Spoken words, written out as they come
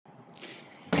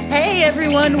Hey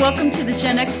everyone, welcome to the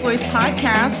Gen X Voice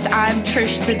podcast. I'm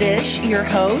Trish the Dish, your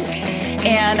host,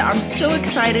 and I'm so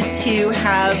excited to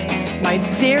have my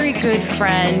very good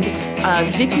friend,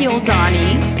 Vicki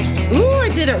Oldani. Ooh, I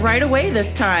did it right away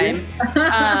this time.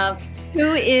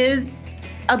 Who is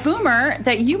a boomer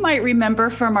that you might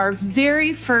remember from our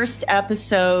very first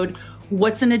episode,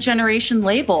 What's in a Generation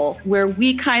Label, where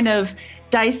we kind of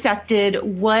dissected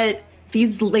what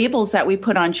these labels that we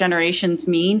put on generations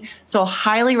mean. So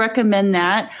highly recommend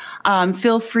that.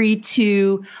 Feel free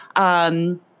to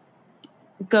go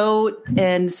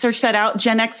and search that out,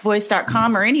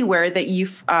 genxvoice.com or anywhere that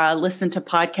you've listened to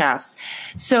podcasts.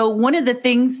 So one of the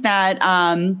things that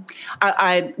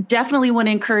I definitely want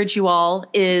to encourage you all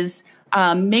is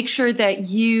make sure that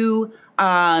you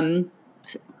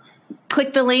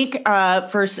click the link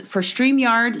for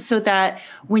StreamYard so that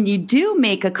when you do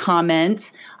make a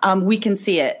comment, we can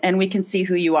see it and we can see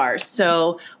who you are.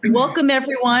 So welcome,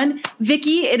 everyone.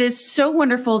 Vicki, it is so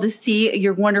wonderful to see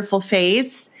your wonderful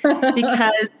face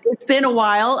because it's been a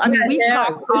while. I mean, we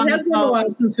talked on the phone. It's been a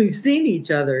while since we've seen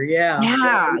each other.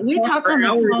 Yeah. We talk on the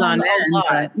phone a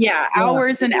lot.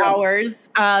 Hours and hours.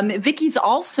 Vicki's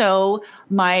also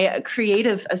my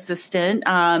creative assistant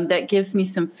that gives me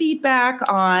some feedback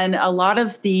on a lot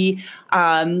of the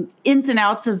ins and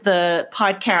outs of the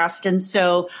podcast. And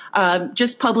so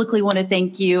just publicly want to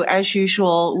thank you, as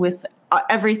usual, with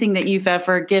everything that you've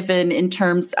ever given in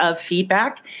terms of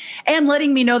feedback and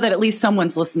letting me know that at least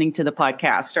someone's listening to the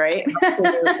podcast, right?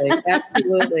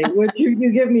 Absolutely. Which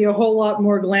you give me a whole lot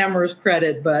more glamorous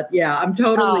credit, but yeah, I'm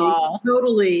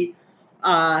totally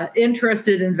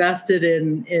interested, invested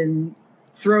in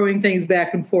throwing things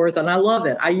back and forth. And I love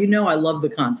it. I love the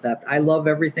concept. I love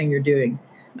everything you're doing.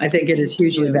 I think it is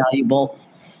hugely valuable.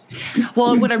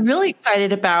 Well, what I'm really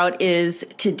excited about is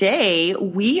today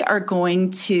we are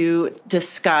going to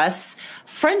discuss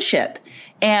friendship.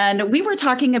 And we were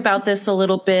talking about this a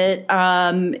little bit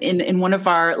in one of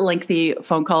our lengthy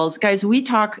phone calls. Guys, we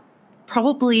talk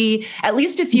probably at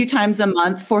least a few times a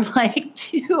month for like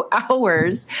 2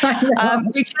 hours.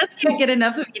 We just can't get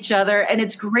enough of each other. And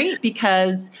it's great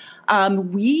because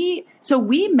we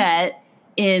met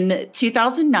in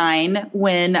 2009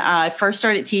 when I first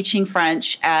started teaching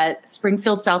French at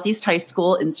Springfield Southeast High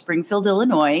School in Springfield,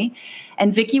 Illinois.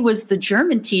 And Vicki was the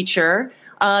German teacher.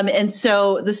 And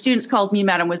so the students called me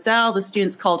Mademoiselle, the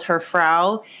students called her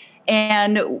Frau.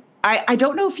 And I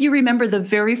don't know if you remember the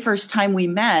very first time we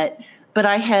met, but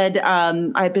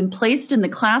I'd been placed in the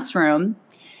classroom,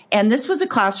 and this was a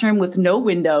classroom with no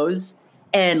windows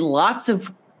and lots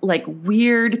of like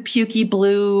weird pukey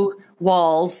blue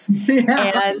walls.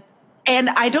 Yeah. And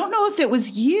I don't know if it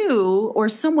was you or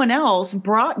someone else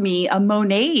brought me a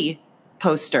Monet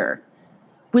poster.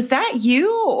 Was that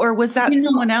you or was that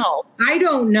someone else? I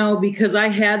don't know because I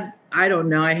had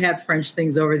French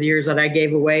things over the years that I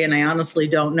gave away, and I honestly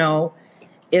don't know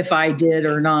if I did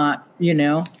or not,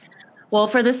 Well,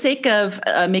 for the sake of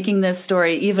making this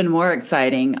story even more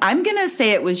exciting, I'm going to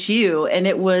say it was you. And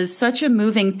it was such a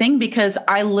moving thing because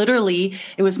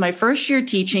it was my first year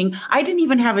teaching. I didn't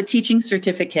even have a teaching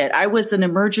certificate. I was an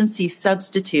emergency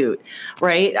substitute,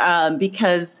 right?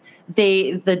 Because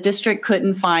the district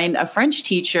couldn't find a French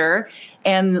teacher.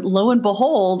 And lo and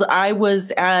behold, I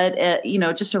was at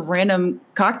just a random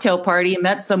cocktail party and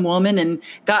met some woman and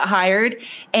got hired.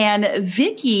 And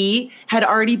Vicki had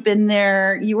already been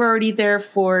there. You were already there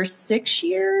for 6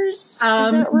 years? Is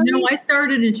that right? No, I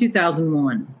started in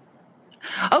 2001.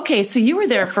 Okay, so you were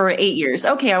there for 8 years.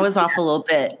 Okay, I was off a little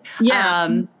bit.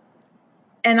 Yeah.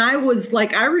 And I was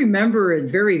like, I remember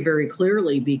it very, very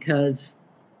clearly because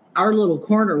our little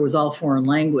corner was all foreign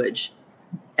language.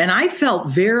 And I felt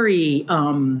very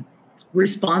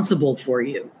responsible for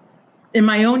you in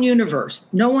my own universe.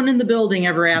 No one in the building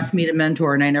ever asked me to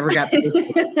mentor, and I never got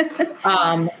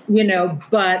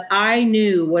but I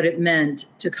knew what it meant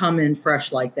to come in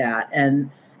fresh like that.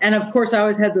 And of course, I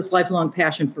always had this lifelong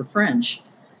passion for French.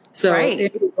 So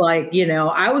It was like,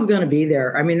 I was going to be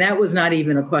there. I mean, that was not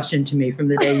even a question to me from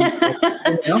the day.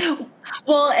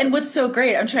 Well, and what's so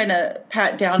great, I'm trying to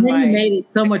pat down you made it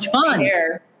so much fun.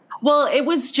 Hair. Well, it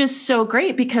was just so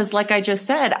great because like I just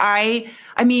said, I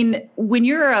mean, when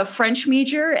you're a French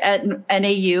major at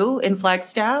NAU in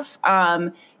Flagstaff,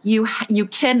 you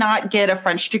cannot get a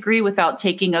French degree without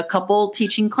taking a couple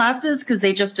teaching classes because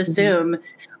they just assume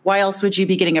why else would you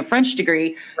be getting a French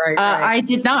degree? Right. I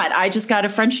did not. I just got a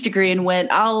French degree and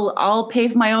went, I'll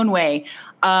pave my own way.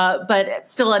 But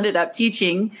still ended up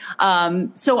teaching.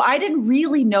 So I didn't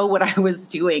really know what I was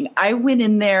doing. I went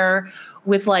in there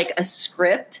with like a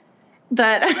script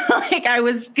that like I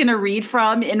was going to read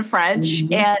from in French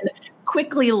and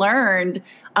quickly learned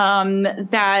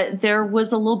that there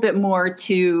was a little bit more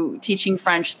to teaching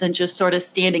French than just sort of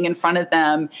standing in front of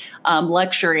them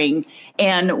lecturing.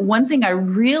 And one thing I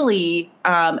really,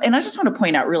 and I just want to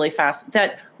point out really fast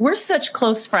that we're such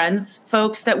close friends,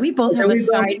 folks, that we both have a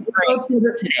side break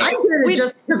today. I did it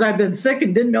just because I've been sick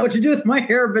and didn't know what to do with my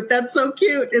hair, but that's so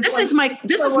cute. This is my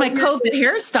COVID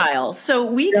hairstyle. So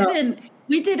we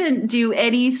didn't do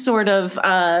any sort of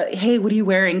hey, what are you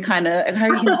wearing kind of, how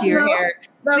are you going to do your hair?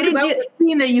 No, I would have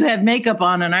seen that you had makeup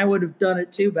on and I would have done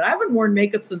it too, but I haven't worn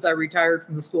makeup since I retired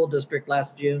from the school district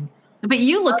last June. But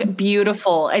you look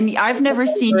beautiful, and I've never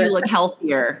seen you look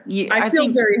healthier. I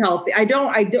feel very healthy. I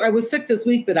was sick this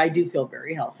week, but I do feel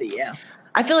very healthy. Yeah.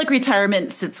 I feel like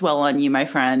retirement sits well on you, my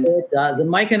friend. It does. And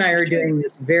Mike and I are doing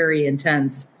this very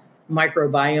intense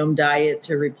microbiome diet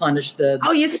to replenish the.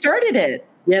 Oh, you started it.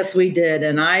 Yes, we did.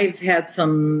 And I've had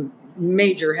some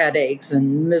major headaches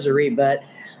and misery, but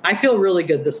I feel really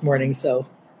good this morning. So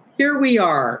here we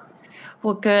are.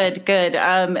 Well, good.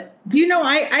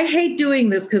 I hate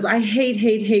doing this because I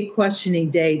hate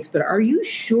questioning dates, but are you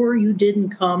sure you didn't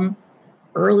come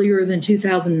earlier than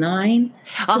 2009?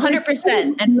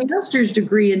 100%. And master's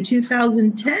degree in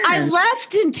 2010. I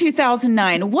left in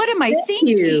 2009. What am I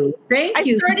thinking? Thank you. I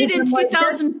started in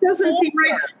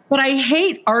 2004. But I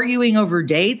hate arguing over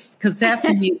dates because that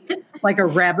can be like a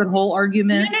rabbit hole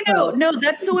argument. No.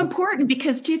 That's so important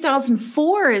because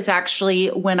 2004 is actually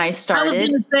when I started. I was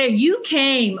going to say, you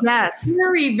came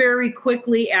very, very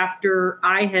quickly after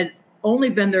I had only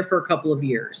been there for a couple of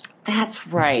years. That's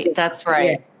right.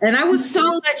 Yeah. And I was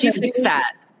so glad you fixed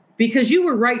that. Because you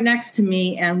were right next to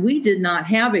me and we did not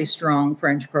have a strong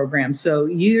French program. So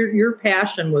your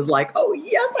passion was like, oh,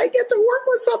 yes, I get to work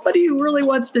with somebody who really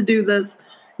wants to do this.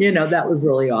 That was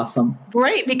really awesome.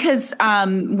 Right. Because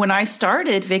when I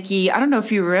started, Vicki, I don't know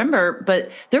if you remember, but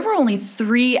there were only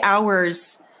 3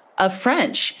 hours of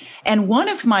French. And one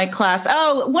of my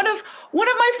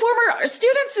my former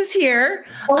students is here.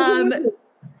 I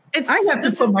have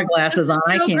to put my glasses on.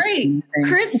 So I can't great.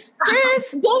 Chris,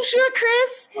 bonjour,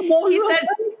 Chris. He said,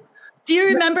 do you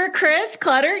remember Chris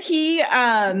Clutter? He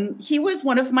was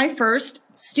one of my first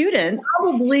students.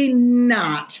 Probably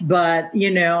not, but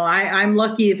I'm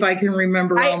lucky if I can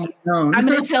remember on my own. I'm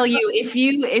going to tell you, if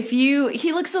you,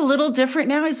 he looks a little different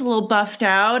now. He's a little buffed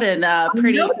out and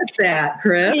pretty. I noticed that,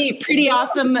 Chris. Pretty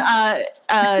awesome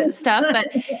stuff. But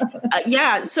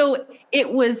yeah, so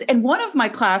it was, and one of my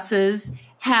classes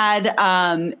had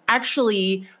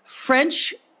actually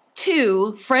French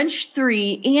 2, French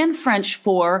 3, and French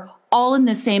 4 all in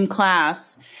the same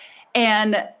class.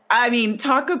 And I mean,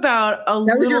 talk about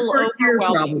that was your first year,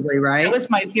 probably, right? It was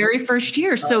my very first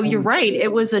year. So you're right.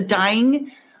 It was a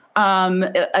dying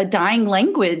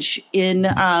language in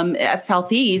at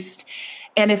Southeast.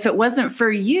 And if it wasn't for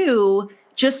you,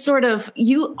 just sort of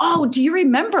do you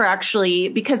remember actually,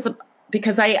 because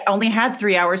I only had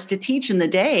 3 hours to teach in the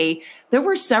day, there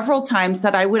were several times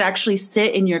that I would actually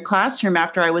sit in your classroom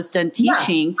after I was done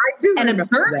teaching and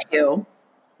observe you.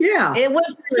 Yeah. It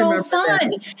was so fun.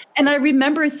 That. And I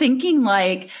remember thinking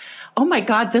like, oh my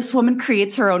God, this woman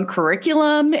creates her own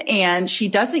curriculum and she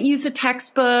doesn't use a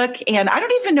textbook. And I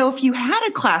don't even know if you had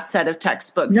a class set of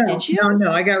textbooks, did you?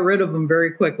 No, I got rid of them very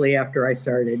quickly after I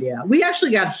started. Yeah. We actually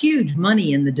got huge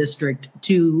money in the district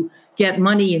to get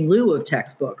money in lieu of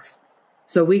textbooks.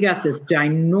 So we got this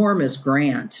ginormous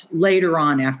grant later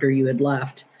on after you had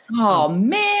left. Oh,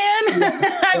 man.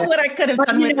 What I could have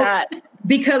done with that.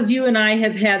 Because you and I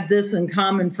have had this in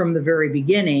common from the very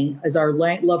beginning as our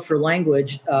love for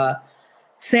language.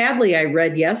 Sadly, I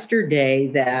read yesterday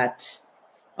that,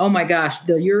 oh my gosh,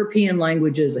 the European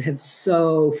languages have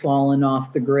so fallen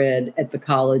off the grid at the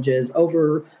colleges.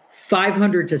 Over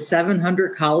 500 to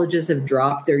 700 colleges have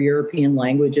dropped their European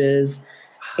languages.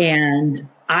 And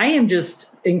I am just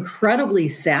incredibly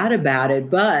sad about it.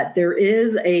 But there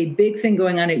is a big thing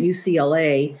going on at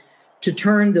UCLA to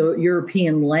turn the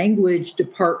European language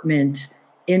department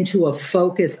into a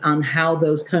focus on how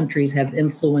those countries have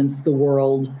influenced the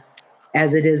world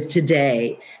as it is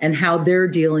today and how they're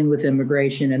dealing with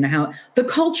immigration and how the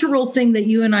cultural thing that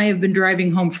you and I have been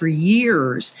driving home for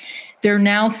years. They're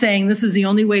now saying this is the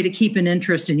only way to keep an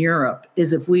interest in Europe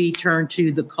is if we turn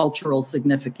to the cultural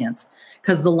significance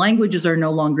because the languages are no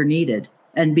longer needed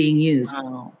and being used,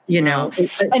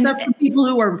 except for people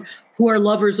who are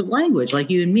lovers of language like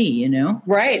you and me,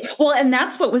 Right. Well, and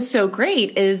that's what was so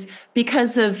great is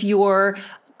because of your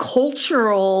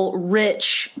cultural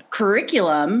rich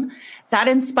curriculum that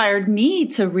inspired me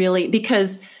to really,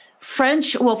 because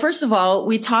French, well, first of all,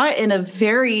 we taught in a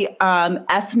very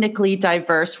ethnically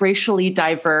diverse, racially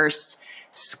diverse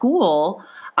school.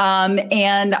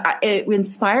 It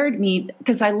inspired me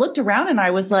because I looked around and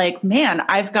I was like, man,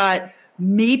 I've got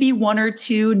maybe one or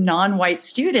two non-white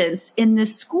students in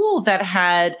this school that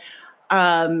had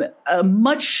a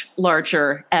much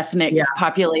larger ethnic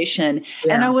population.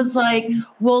 Yeah. And I was like,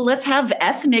 well, let's have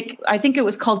I think it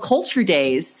was called Culture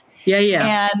Days. Yeah.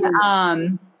 Yeah.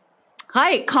 And,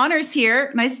 hi, Connor's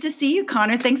here. Nice to see you,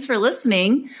 Connor. Thanks for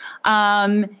listening.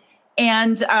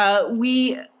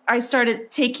 I started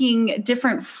taking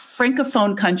different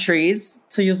Francophone countries,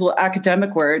 to use a little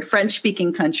academic word,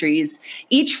 French-speaking countries,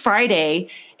 each Friday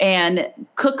and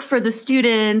cook for the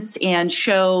students and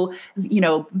show,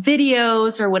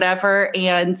 videos or whatever.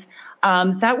 And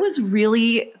that was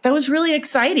really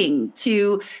exciting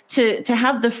to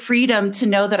have the freedom to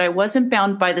know that I wasn't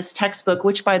bound by this textbook,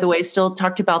 which, by the way, still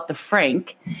talked about the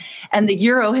franc, and the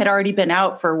euro had already been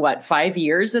out for 5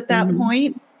 years at that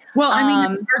point. Well, I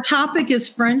mean, our topic is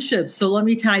friendship, so let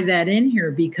me tie that in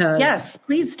here because yes,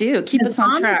 please do keep us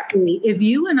on track. If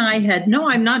you and I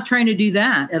I'm not trying to do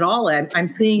that at all, Ed. I'm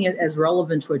seeing it as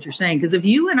relevant to what you're saying, because if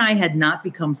you and I had not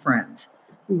become friends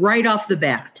right off the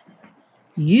bat,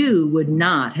 you would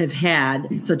not have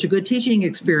had such a good teaching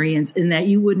experience, in that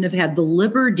you wouldn't have had the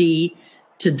liberty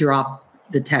to drop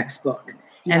the textbook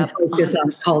and focus 100%.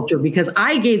 On culture, because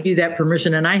I gave you that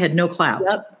permission and I had no clout.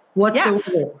 Yep.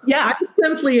 Whatsoever. Yeah. I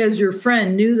simply, as your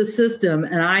friend, knew the system,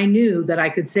 and I knew that I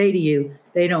could say to you,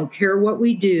 they don't care what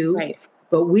we do,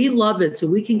 but we love it, so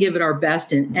we can give it our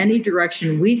best in any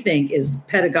direction we think is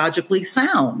pedagogically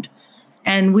sound.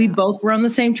 And we both were on the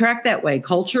same track that way: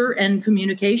 culture and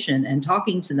communication and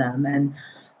talking to them.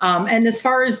 And as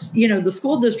far as, the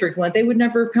school district went, they would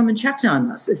never have come and checked on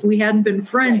us. If we hadn't been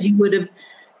friends, you would have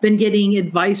been getting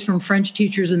advice from French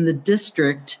teachers in the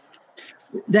district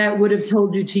that would have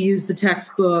told you to use the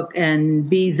textbook and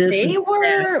be this. They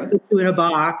were put you in a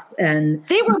box, and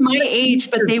they were my age,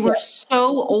 but they were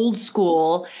so old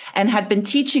school and had been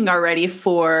teaching already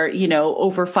for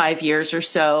over 5 years or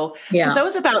so. Yeah, because I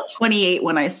was about 28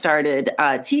 when I started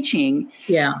teaching.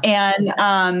 Yeah, and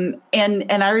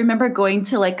I remember going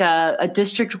to a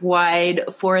district wide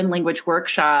foreign language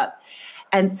workshop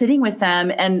and sitting with them.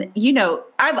 And,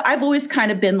 I've always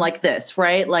kind of been like this,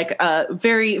 right?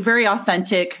 Very, very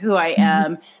authentic who I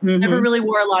am. Mm-hmm. Never really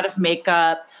wore a lot of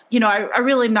makeup. I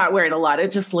really am not wearing a lot.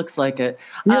 It just looks like it.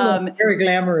 You look very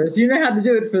glamorous. You know how to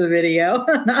do it for the video.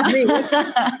 Not me. Well,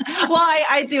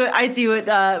 I do it. I do it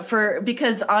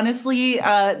because honestly,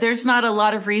 there's not a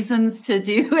lot of reasons to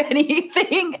do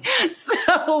anything.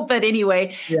 But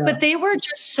anyway, but they were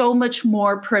just so much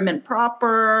more prim and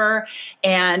proper.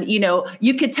 And,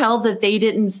 you could tell that they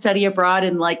didn't study abroad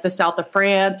in the south of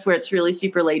France, where it's really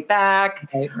super laid back.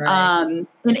 Right.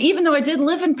 And even though I did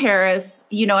live in Paris,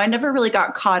 I never really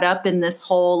got caught up in this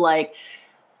whole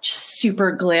just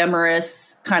super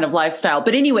glamorous kind of lifestyle.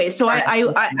 But anyway, so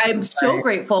I'm so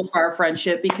grateful for our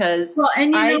friendship, because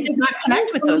I did not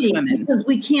connect with those women. Because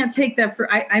we can't take that for,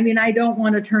 I don't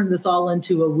want to turn this all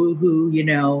into a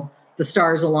woohoo, the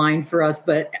stars align for us,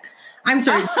 but I'm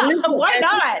sorry. Why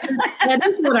not? That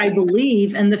is what I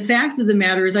believe. And the fact of the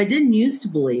matter is, I didn't used to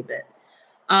believe it.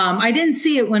 I didn't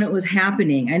see it when it was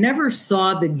happening. I never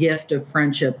saw the gift of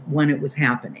friendship when it was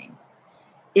happening.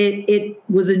 It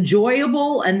was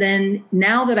enjoyable. And then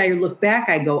now that I look back,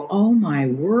 I go, oh my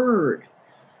word.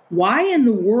 Why in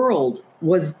the world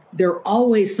was there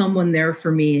always someone there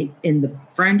for me in the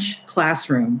French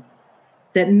classroom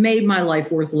that made my life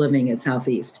worth living at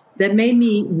Southeast, that made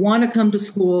me want to come to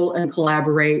school and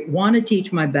collaborate, want to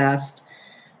teach my best?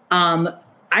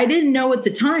 I didn't know at the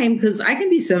time, because I can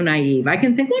be so naive. I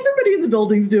can think, well, everybody in the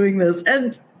building's doing this.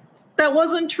 And that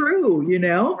wasn't true,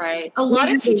 Right. A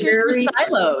lot of teachers were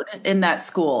siloed in that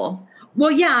school. Well,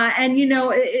 yeah. And,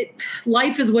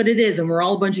 life is what it is. And we're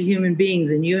all a bunch of human beings.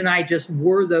 And you and I just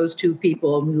were those two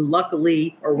people who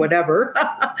luckily, or whatever,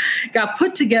 got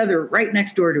put together right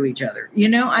next door to each other.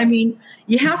 You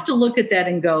have to look at that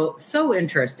and go, so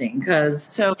interesting. Because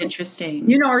so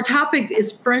interesting. Our topic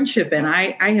is friendship. And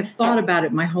I have thought about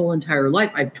it my whole entire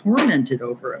life. I've tormented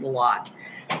over it a lot.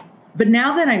 But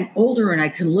now that I'm older and I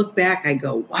can look back, I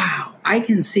go, wow, I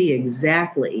can see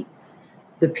exactly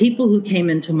the people who came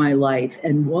into my life,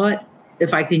 and what,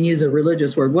 if I can use a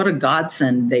religious word, what a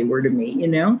godsend they were to me,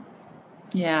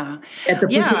 Yeah. At the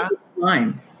particular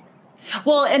time.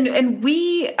 Well, and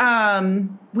we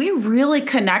really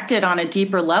connected on a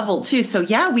deeper level too. So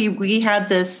we had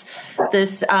this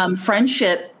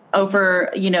friendship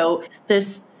over,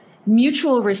 this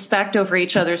mutual respect over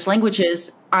each other's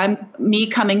languages. Me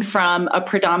coming from a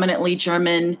predominantly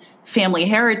German family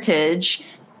heritage,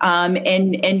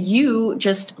 and you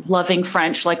just loving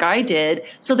French like I did.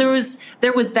 So there was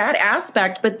that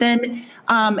aspect, but then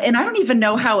and I don't even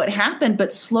know how it happened,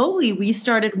 but slowly we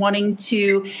started wanting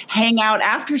to hang out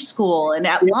after school and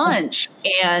at lunch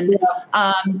and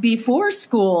before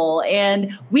school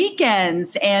and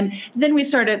weekends, and then we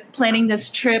started planning this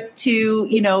trip to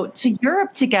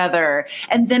Europe together,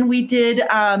 and then we did.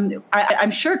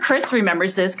 I'm sure Chris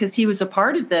remembers this because he was a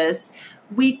part of this.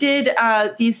 We did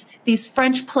these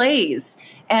French plays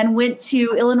and went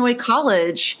to Illinois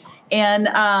College. And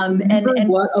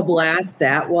what a blast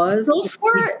that was. Those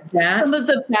were some of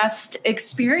the best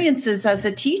experiences as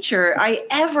a teacher I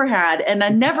ever had. And I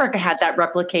never had that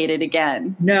replicated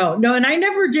again. No. And I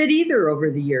never did either over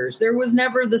the years. There was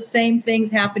never the same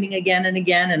things happening again and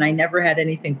again. And I never had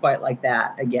anything quite like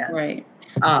that again. Right.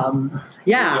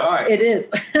 It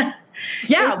is.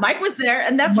 Yeah, Mike was there,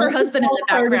 and that's her husband in the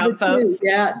background, folks.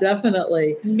 Yeah,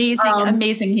 definitely.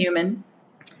 Amazing human.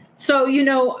 So,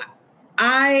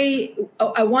 I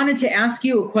wanted to ask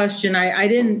you a question. I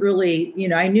didn't really,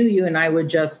 I knew you and I would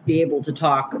just be able to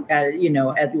talk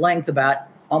at length about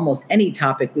almost any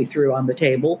topic we threw on the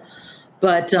table.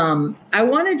 But I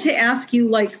wanted to ask you,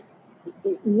 like,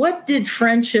 what did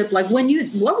friendship, like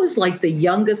what was like the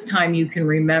youngest time you can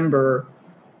remember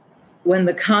when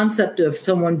the concept of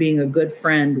someone being a good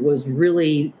friend was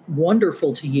really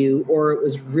wonderful to you, or it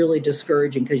was really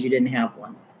discouraging because you didn't have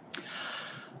one?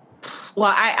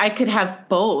 Well, I could have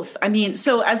both. I mean,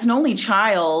 so as an only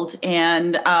child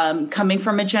and coming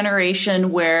from a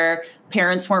generation where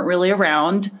parents weren't really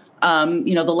around,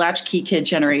 the latchkey kid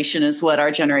generation is what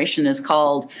our generation is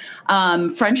called.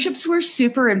 Friendships were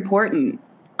super important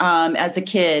as a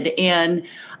kid. And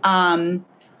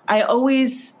I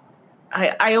always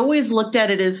looked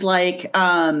at it as like,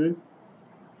 I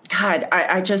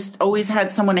just always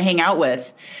had someone to hang out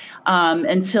with.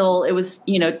 Until it was,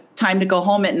 time to go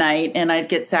home at night, and I'd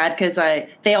get sad because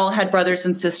they all had brothers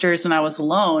and sisters and I was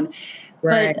alone.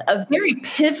 Right. But a very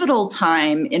pivotal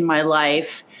time in my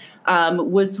life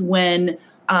was when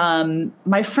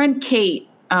my friend Kate,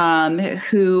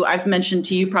 who I've mentioned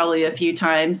to you probably a few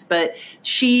times, but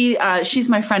she's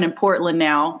my friend in Portland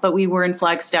now, but we were in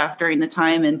Flagstaff during the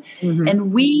time,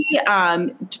 and we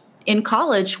in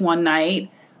college one night,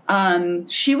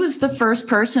 she was the first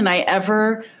person I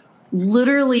ever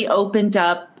literally opened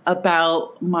up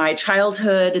about my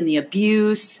childhood and the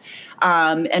abuse,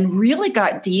 and really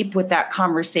got deep with that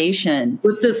conversation.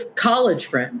 With this college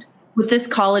friend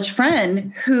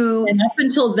who, and up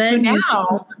until then, now,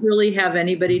 you didn't really have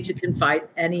anybody to confide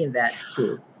any of that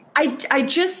to. I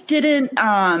just didn't,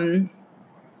 well,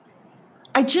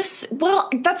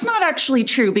 that's not actually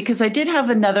true, because I did have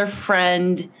another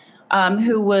friend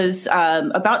who was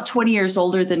about 20 years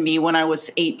older than me when I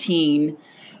was 18,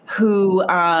 who,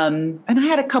 and I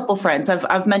had a couple friends.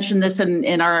 I've mentioned this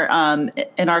in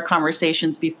our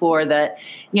conversations before, that,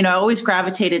 I always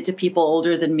gravitated to people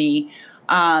older than me,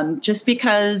 just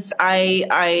because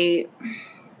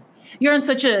you're in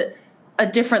such a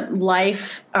different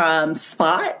life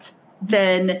spot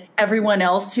than everyone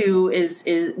else who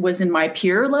was in my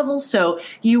peer level. So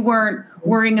you weren't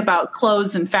worrying about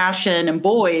clothes and fashion and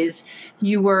boys.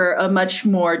 You were a much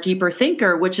more deeper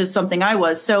thinker, which is something I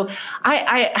was. So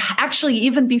I actually,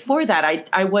 even before that,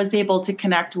 I was able to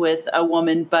connect with a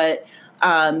woman, but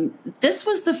this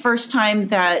was the first time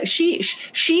that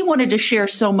she wanted to share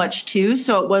so much too.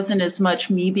 So it wasn't as much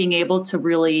me being able to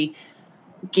really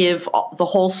give the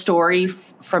whole story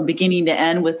from beginning to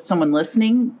end with someone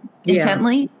listening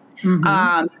intently.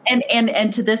 Mm-hmm.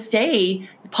 And to this day,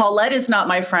 Paulette is not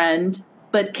my friend,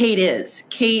 but Kate is.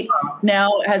 Kate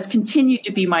now has continued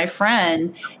to be my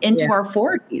friend into our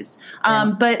 40s.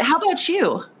 But how about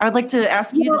you? I'd like to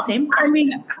ask you the same question. I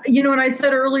mean, when I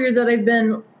said earlier that I've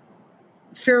been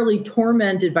fairly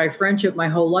tormented by friendship my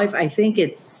whole life, I think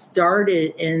it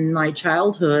started in my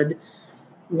childhood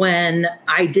when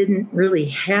I didn't really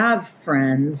have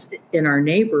friends in our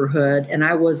neighborhood, and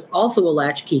I was also a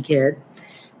latchkey kid.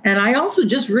 And I also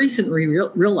just recently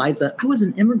realized that I was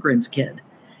an immigrant's kid.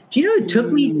 Do you know it took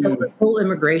me till this whole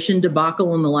immigration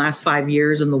debacle in the last 5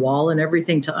 years and the wall and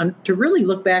everything to really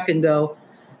look back and go,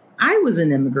 I was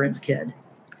an immigrant's kid.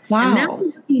 Wow. And now I'm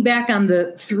looking back on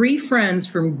the 3 friends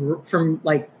from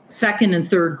like second and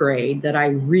third grade that I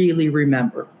really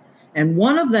remember. And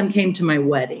one of them came to my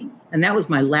wedding, and that was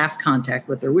my last contact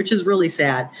with her, which is really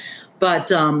sad.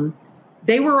 But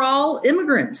they were all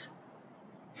immigrants.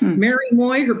 Mary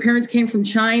Moy, her parents came from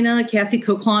China. Kathy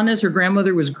Koklanis, her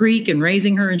grandmother was Greek and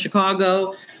raising her in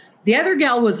Chicago. The other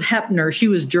gal was Hepner. She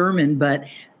was German, but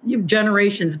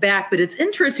generations back. But it's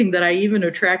interesting that I even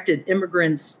attracted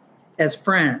immigrants as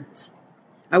friends.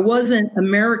 I wasn't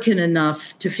American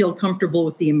enough to feel comfortable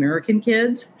with the American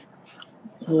kids.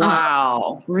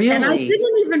 Wow, really? And I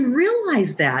didn't even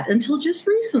realize that until just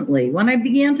recently when I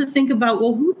began to think about,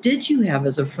 well, who did you have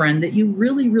as a friend that you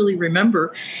really, really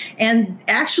remember? And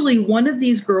actually, one of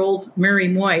these girls, Mary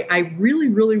Moy, I really,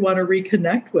 really want to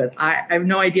reconnect with. I have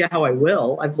no idea how I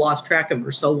will. I've lost track of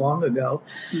her so long ago.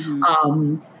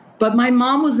 But my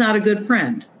mom was not a good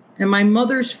friend. And my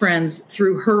mother's friends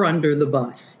threw her under the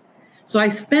bus. So I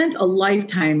spent a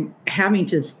lifetime having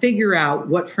to figure out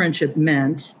what friendship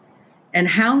meant and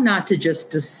how not to just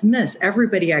dismiss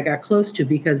everybody I got close to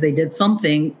because they did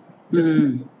something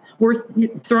worth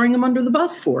throwing them under the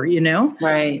bus for,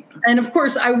 Right. And of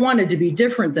course, I wanted to be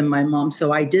different than my mom,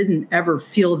 so I didn't ever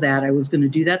feel that I was going to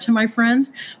do that to my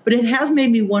friends. But it has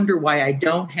made me wonder why I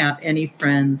don't have any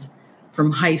friends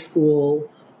from high school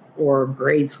or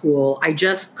grade school. I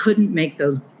just couldn't make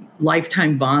those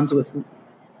lifetime bonds with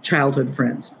childhood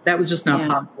friends. That was just not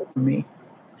possible for me.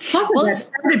 Plus, I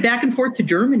started back and forth to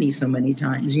Germany so many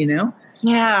times,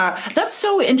 Yeah, that's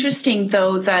so interesting,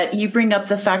 though, that you bring up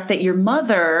the fact that your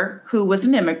mother, who was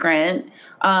an immigrant,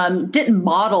 didn't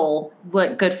model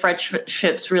what good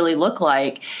friendships really look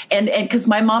like. And because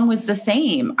my mom was the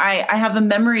same. I have a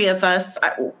memory of us,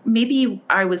 maybe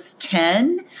I was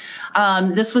 10.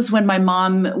 This was when my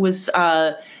mom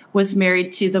was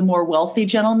married to the more wealthy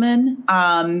gentleman.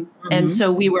 And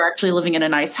so we were actually living in a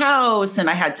nice house and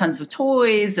I had tons of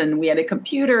toys and we had a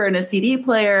computer and a CD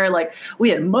player. Like we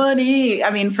had money. I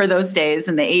mean, for those days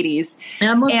in the 80s.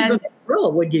 And I must have been a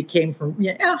girl when you came from.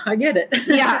 Yeah, I get it.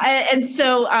 Yeah. And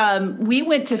so we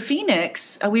went to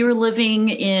Phoenix. We were living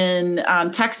in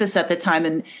Texas at the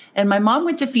time. And my mom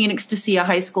went to Phoenix to see a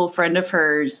high school friend of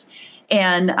hers.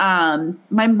 And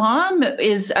my mom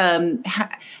is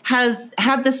has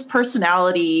had this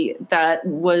personality that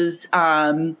was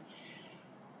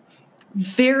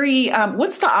very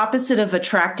what's the opposite of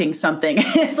attracting something?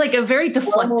 It's like a very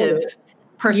deflective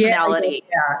personality.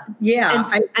 Yeah.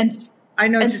 I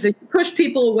know. She pushed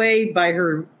people away by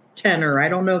her tenor. I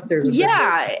don't know if there's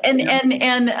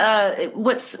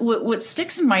what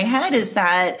sticks in my head is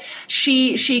that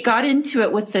she got into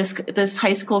it with this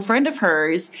high school friend of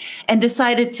hers and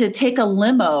decided to take a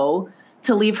limo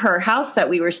to leave her house that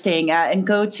we were staying at and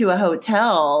go to a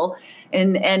hotel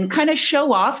and kind of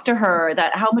show off to her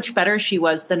that how much better she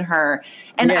was than her.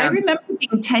 And I remember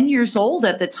being 10 years old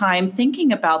at the time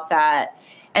thinking about that.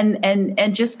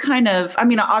 And just kind of, I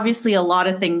mean, obviously a lot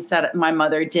of things that my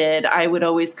mother did, I would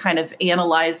always kind of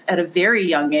analyze at a very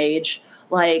young age,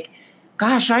 like,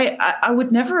 gosh, I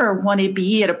would never want to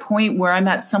be at a point where I'm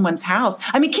at someone's house.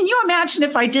 I mean, can you imagine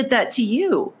if I did that to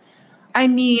you? I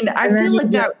mean, I feel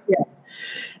like that.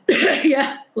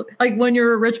 Yeah. Like when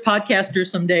you're a rich podcaster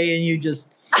someday and you just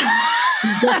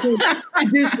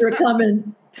producer come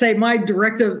and say, my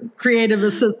directive creative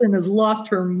assistant has lost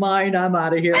her mind. I'm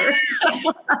out of here.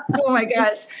 Oh my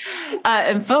gosh.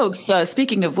 And folks,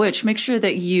 speaking of which, make sure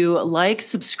that you like,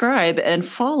 subscribe, and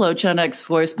follow Gen X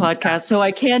Voice Podcast so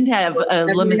I can have a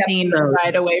limousine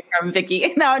ride away from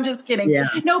Vicki. No, I'm just kidding. Yeah.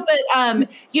 No, but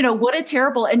what a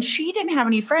terrible, and she didn't have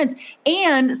any friends.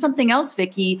 And something else,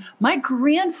 Vicki, my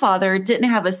grandfather didn't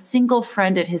have a single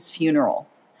friend at his funeral.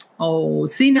 Oh,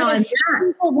 see now, Not a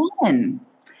single one.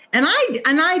 And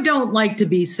I don't like to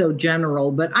be so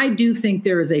general, but I do think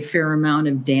there is a fair amount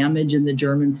of damage in the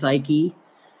German psyche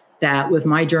that with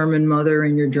my German mother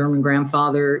and your German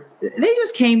grandfather, they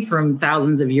just came from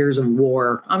thousands of years of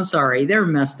war. I'm sorry, they're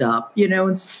messed up,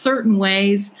 in certain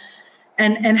ways.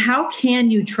 And how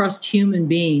can you trust human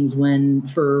beings when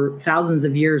for thousands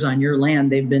of years on your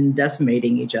land, they've been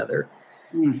decimating each other?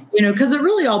 Because it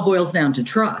really all boils down to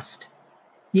trust.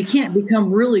 You can't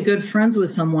become really good friends with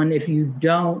someone if you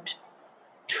don't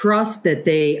trust that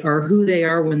they are who they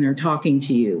are when they're talking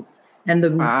to you. And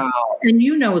and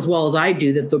you know as well as I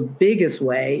do that the biggest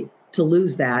way to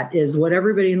lose that is what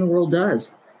everybody in the world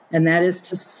does. And that is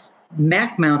to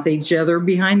smack mouth each other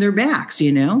behind their backs,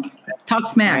 talk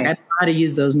smack. Right. I don't know how to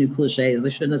use those new cliches. I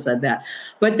shouldn't have said that.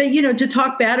 But to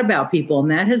talk bad about people.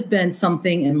 And that has been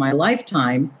something in my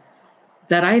lifetime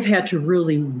that I've had to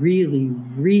really, really,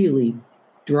 really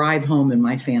drive home in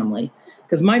my family,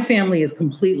 because my family is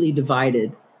completely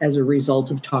divided as a result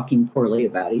of talking poorly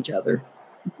about each other.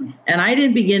 And I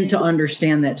didn't begin to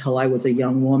understand that till I was a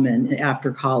young woman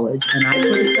after college, and I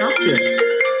put a stop to it.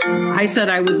 I said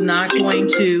I was not going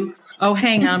to. Oh,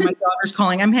 hang on, my daughter's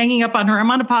calling. I'm hanging up on her.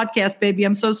 I'm on a podcast, baby.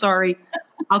 I'm so sorry.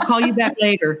 I'll call you back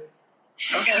later.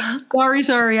 Okay.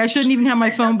 Sorry. I shouldn't even have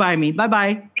my phone by me.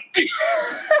 Bye-bye.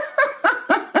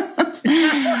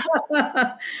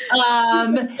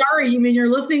 Sorry, you mean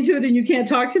you're listening to it and you can't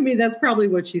talk to me? That's probably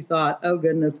what she thought. Oh,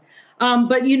 goodness.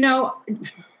 But do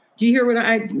you hear what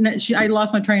I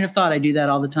lost my train of thought. I do that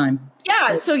all the time.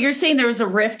 Yeah. So you're saying there was a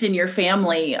rift in your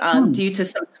family due to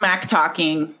some smack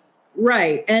talking.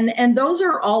 Right. And those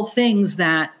are all things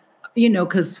that,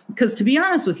 because to be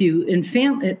honest with you,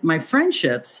 my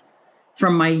friendships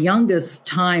from my youngest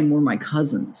time were my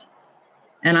cousins.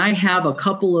 And I have a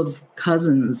couple of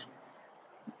cousins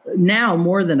now,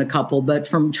 more than a couple, but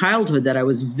from childhood that I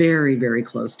was very, very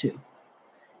close to.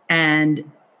 And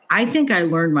I think I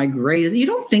learned my greatest. You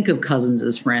don't think of cousins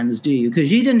as friends, do you?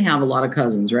 Because you didn't have a lot of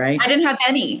cousins, right? I didn't have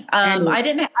any. I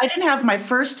didn't have my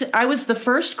first. I was the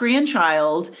first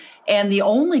grandchild and the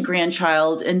only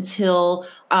grandchild until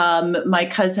my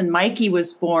cousin Mikey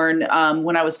was born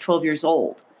when I was 12 years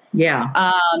old. Yeah.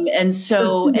 And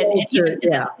so, and to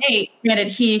this day, granted,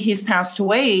 he's passed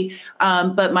away.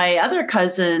 But my other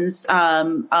cousins,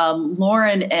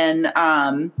 Lauren and,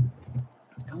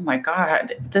 oh my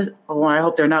God, I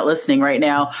hope they're not listening right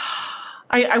now.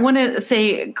 I want to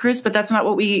say Chris, but that's not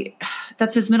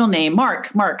that's his middle name.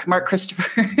 Mark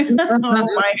Christopher. Oh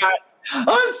my God.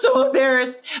 I'm so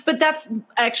embarrassed. But that's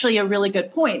actually a really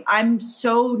good point. I'm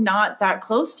so not that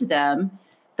close to them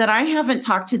that I haven't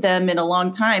talked to them in a long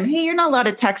time. Hey, you're not allowed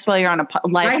to text while you're on a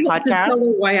live podcast. I tell her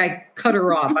why I cut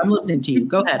her off. I'm listening to you.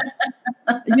 Go ahead.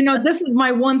 This is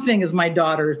my one thing is my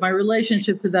daughters. My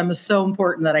relationship to them is so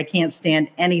important that I can't stand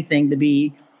anything to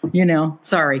be,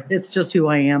 sorry. It's just who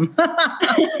I am.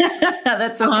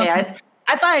 That's okay.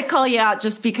 I thought I'd call you out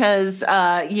just because,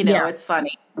 it's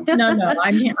funny. No,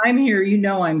 I'm here. I'm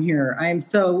here. I'm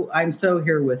so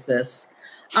here with this.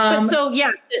 But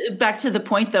back to the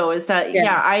point though, is that,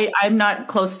 I'm not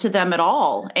close to them at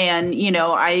all. And,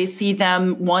 I see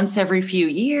them once every few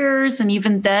years. And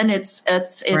even then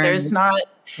there's not,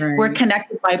 we're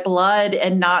connected by blood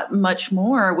and not much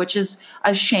more, which is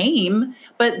a shame.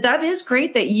 But that is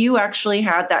great that you actually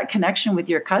had that connection with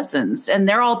your cousins and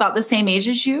they're all about the same age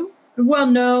as you. Well,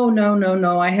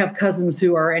 no. I have cousins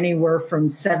who are anywhere from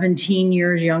 17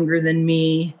 years younger than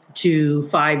me to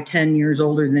 5 years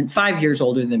older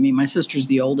than me. My sister's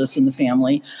the oldest in the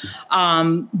family.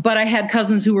 But I had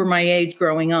cousins who were my age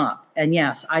growing up. And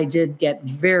yes, I did get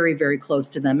very, very close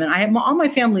to them. And all my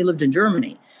family lived in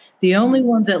Germany. The only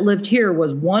ones that lived here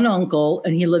was one uncle,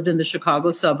 and he lived in the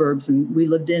Chicago suburbs, and we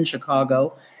lived in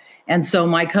Chicago. And so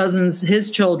my cousins,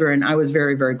 his children, I was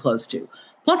very, very close to.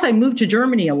 Plus, I moved to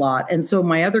Germany a lot. And so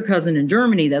my other cousin in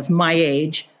Germany, that's my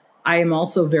age, I am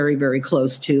also very, very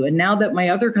close to. And now that my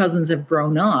other cousins have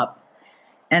grown up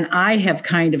and I have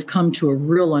kind of come to a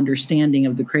real understanding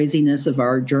of the craziness of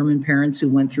our German parents who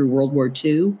went through World War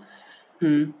II,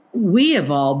 we have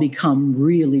all become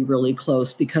really, really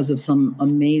close because of some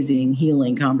amazing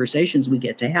healing conversations we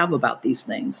get to have about these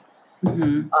things.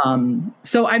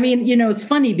 So, I mean, it's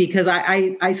funny because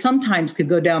I sometimes could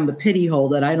go down the pity hole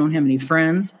that I don't have any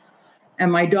friends.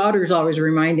 And my daughter's always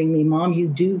reminding me, Mom, you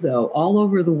do, though. All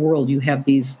over the world, you have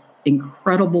these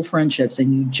incredible friendships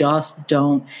and you just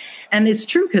don't. And it's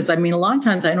true because, I mean, a lot of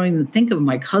times I don't even think of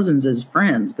my cousins as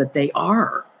friends, but they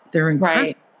are. They're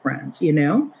incredible friends,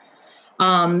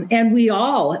 And we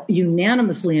all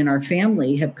unanimously in our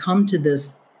family have come to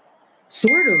this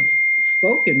sort of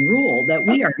spoken rule that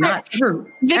we are not ever.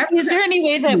 Vicky, is there any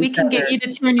way that we can get you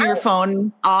to turn your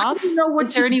phone off? I don't know what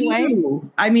is there any way?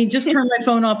 I mean, just turn my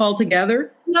phone off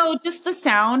altogether? No, just the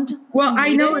sound. Well, I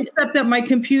know, except that my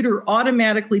computer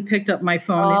automatically picked up my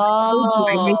phone. Oh,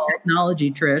 I hate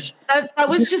technology, Trish. That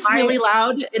was just really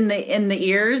loud in the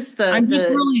ears. I'm just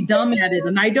really dumb at it,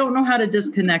 and I don't know how to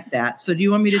disconnect that. So, do you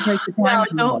want me to take the time?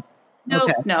 No.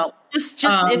 Just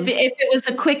if it was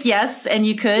a quick yes and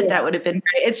you could, that would have been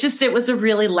great. It's just it was a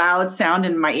really loud sound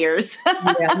in my ears.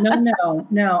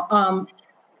 No.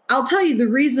 I'll tell you the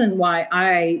reason why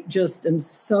I just am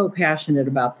so passionate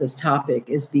about this topic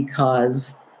is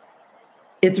because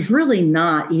it's really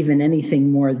not even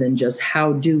anything more than just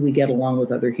how do we get along with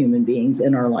other human beings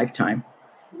in our lifetime,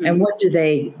 and what do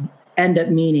they end up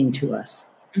meaning to us,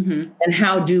 and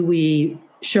how do we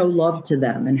show love to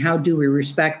them, and how do we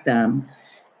respect them,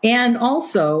 and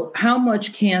also how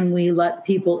much can we let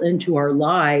people into our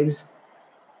lives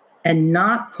and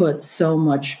not put so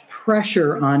much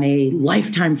pressure on a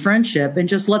lifetime friendship and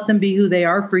just let them be who they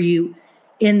are for you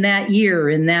in that year,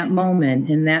 in that moment,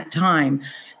 in that time.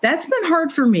 That's been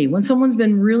hard for me when someone's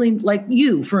been really like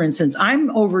you, for instance.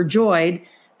 I'm overjoyed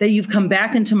that you've come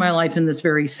back into my life in this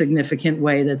very significant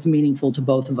way that's meaningful to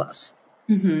both of us.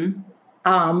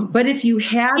 But if you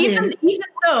hadn't, Even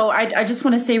though I just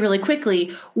want to say really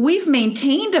quickly, we've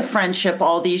maintained a friendship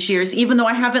all these years, even though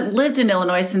I haven't lived in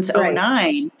Illinois since right,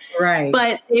 '09. right,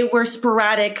 But they were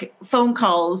sporadic phone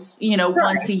calls,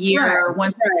 once a year right, or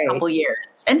once every right. couple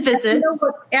years, and You know visits.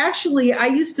 what? Actually, I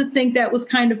used to think that was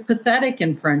kind of pathetic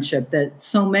in friendship that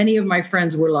so many of my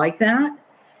friends were like that.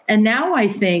 And now I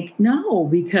think no,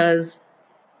 because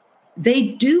they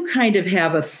do kind of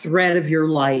have a thread of your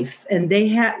life and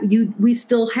we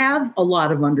still have a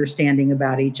lot of understanding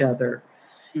about each other.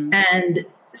 Mm. And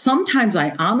sometimes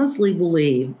I honestly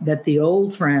believe that the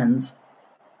old friends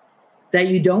that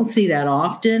you don't see that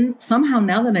often, somehow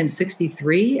now that I'm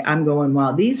 63, I'm going,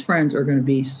 wow, these friends are going to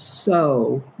be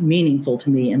so meaningful to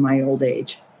me in my old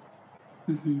age.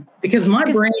 Mm-hmm. Because my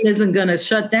brain isn't going to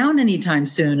shut down anytime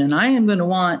soon. And I am going to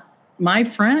want my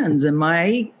friends and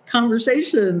my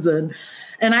conversations. And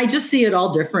I just see it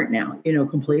all different now,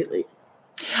 completely.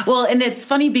 Well, and it's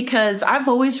funny because I've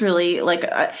always really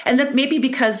and that maybe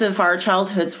because of our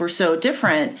childhoods were so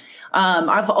different.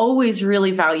 I've always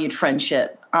really valued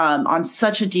friendship on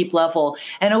such a deep level,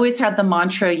 and always had the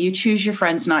mantra: "You choose your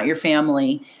friends, not your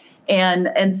family."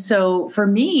 And so for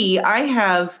me, I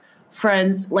have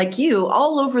friends like you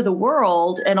all over the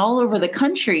world and all over the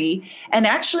country. And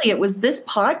actually, it was this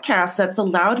podcast that's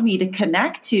allowed me to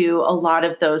connect to a lot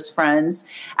of those friends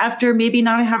after maybe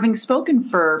not having spoken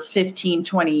for 15,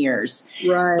 20 years.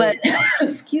 Right. But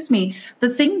excuse me, the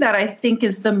thing that I think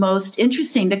is the most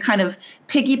interesting, to kind of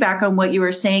piggyback on what you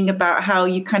were saying about how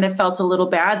you kind of felt a little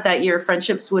bad that your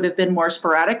friendships would have been more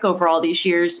sporadic over all these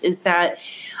years, is that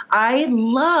I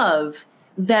love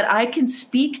that I can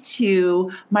speak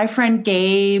to my friend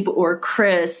Gabe or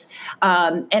Chris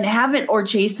or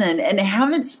Jason and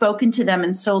haven't spoken to them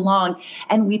in so long.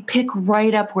 And we pick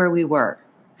right up where we were.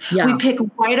 Yeah. We pick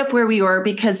right up where we were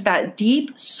because that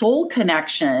deep soul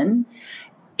connection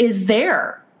is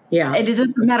there. Yeah. And it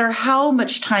doesn't matter how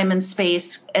much time and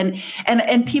space and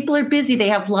people are busy. They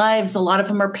have lives. A lot of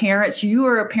them are parents. You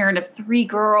are a parent of 3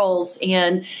 girls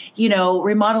and,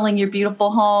 remodeling your beautiful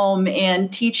home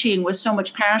and teaching with so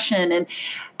much passion.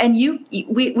 And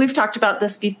we've talked about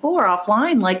this before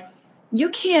offline. Like, you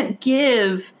can't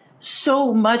give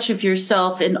so much of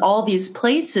yourself in all these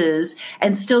places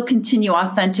and still continue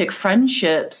authentic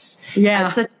friendships.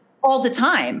 Yeah. All the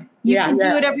time. You can do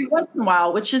it every once in a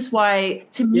while, which is why,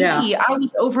 to me, I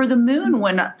was over the moon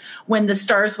when the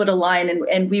stars would align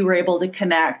and we were able to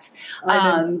connect.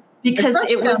 Because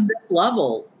it was this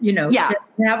level, to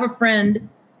have a friend.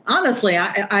 Honestly,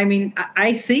 I mean,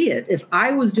 I see it. If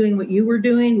I was doing what you were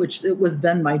doing, which it was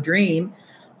been my dream,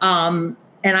 and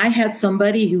I had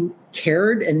somebody who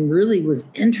cared and really was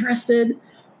interested,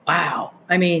 wow.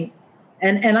 I mean,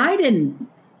 and I didn't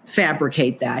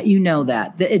fabricate that,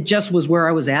 that it just was where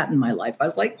I was at in my life. I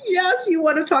was like, yes, you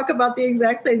want to talk about the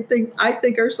exact same things I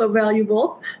think are so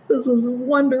valuable. This is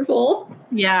wonderful.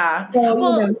 Yeah.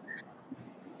 So,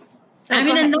 I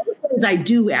mean, in those days, I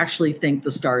do actually think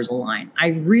the stars align. I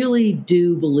really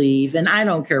do believe, and I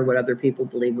don't care what other people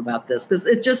believe about this, because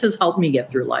it just has helped me get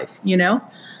through life.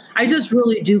 I just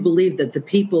really do believe that the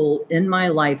people in my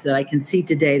life that I can see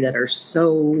today that are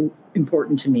so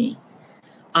important to me,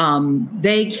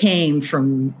 they came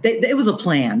from, it was a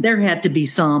plan. There had to be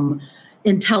some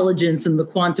intelligence in the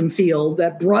quantum field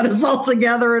that brought us all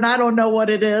together. And I don't know what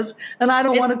it is. And I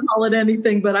don't want to call it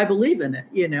anything, but I believe in it,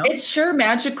 It's sure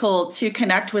magical to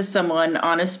connect with someone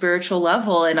on a spiritual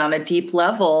level and on a deep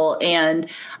level and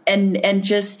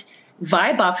just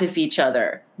vibe off of each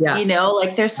other. Yes.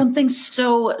 Like there's something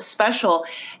so special.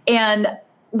 And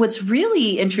what's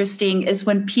really interesting is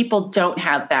when people don't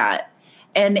have that.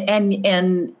 And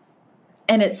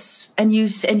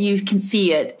you can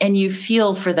see it and you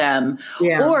feel for them.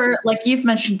 Yeah. Or like you've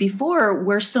mentioned before,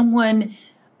 where someone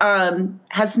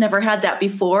has never had that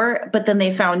before, but then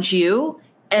they found you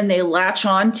and they latch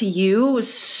on to you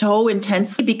so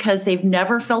intensely because they've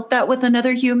never felt that with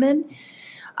another human.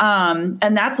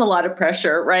 And that's a lot of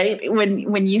pressure, right?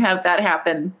 When you have that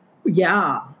happen.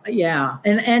 Yeah. Yeah.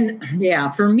 And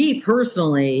for me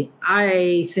personally,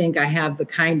 I think I have the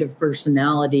kind of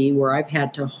personality where I've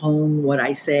had to hone what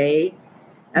I say.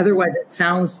 Otherwise, it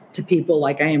sounds to people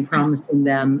like I am promising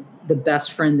them the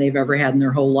best friend they've ever had in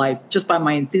their whole life just by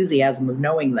my enthusiasm of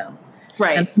knowing them.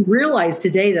 Right. And I realize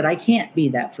today that I can't be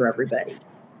that for everybody.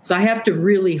 So I have to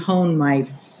really hone my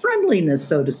friendliness,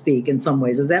 so to speak, in some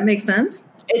ways. Does that make sense?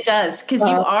 It does, because you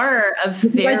are a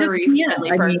very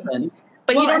friendly person.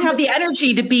 But you don't have the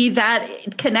energy to be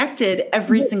that connected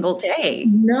every single day.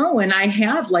 No, and I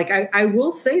have, I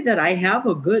will say that I have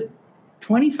a good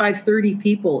 25, 30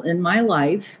 people in my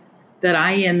life that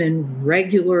I am in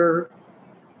regular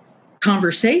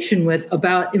conversation with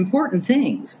about important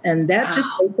things. And that just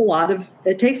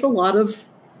takes a lot of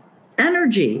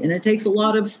energy, and it takes a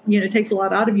lot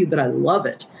out of you, but I love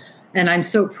it. And I'm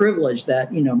so privileged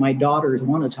that, my daughters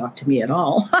want to talk to me at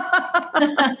all.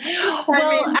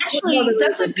 Well, actually,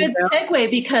 that's a good segue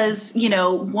because,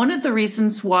 one of the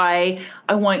reasons why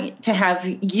I want to have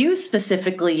you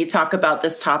specifically talk about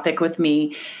this topic with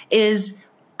me is,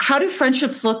 how do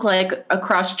friendships look like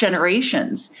across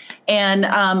generations? And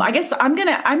I guess I'm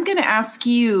gonna ask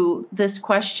you this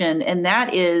question, and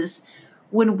that is,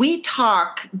 when we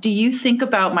talk, do you think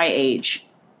about my age?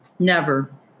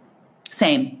 Never.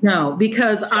 Same. No,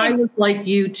 because I was like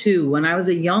you too. When I was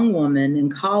a young woman in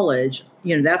college,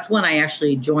 that's when I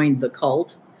actually joined the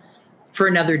cult. For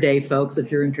another day, folks,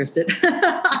 if you're interested.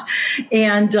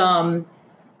 And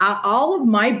all of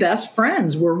my best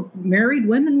friends were married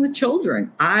women with children.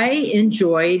 I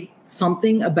enjoyed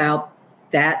something about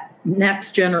that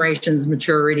next generation's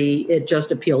maturity. It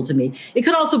just appealed to me. It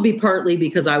could also be partly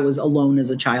because I was alone as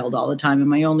a child all the time, and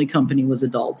my only company was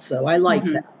adults. So I liked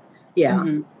that. Yeah.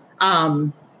 Mm-hmm.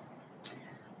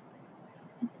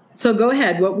 So go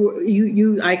ahead. What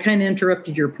I kind of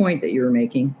interrupted your point that you were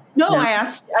making. No, I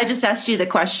just asked you the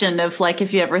question of like,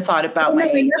 if you ever thought about my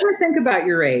age. I never think about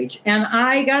your age. And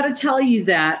I got to tell you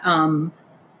that,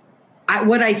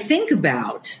 what I think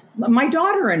about, my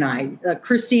daughter and I,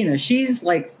 Christina, she's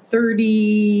like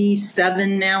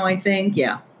 37 now, I think.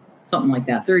 Yeah. Something like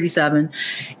that, 37.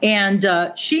 And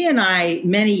she and I,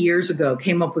 many years ago,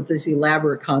 came up with this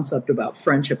elaborate concept about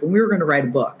friendship. And we were going to write a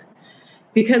book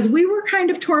because we were kind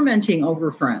of tormenting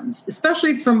over friends,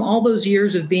 especially from all those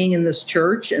years of being in this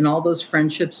church and all those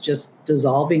friendships just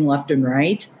dissolving left and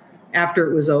right after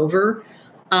it was over.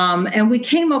 And we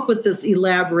came up with this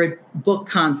elaborate book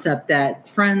concept that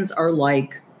friends are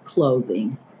like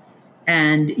clothing.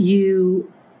 And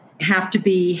you have to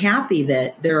be happy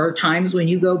that there are times when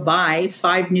you go buy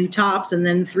 5 new tops and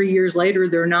then 3 years later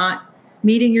they're not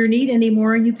meeting your need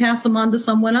anymore and you pass them on to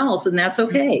someone else, and that's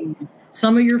okay.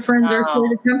 Some of your friends are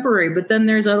sort of temporary, but then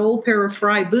there's that old pair of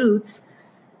Frye boots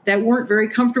that weren't very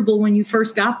comfortable when you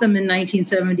first got them in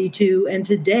 1972, and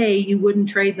today you wouldn't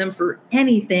trade them for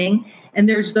anything. And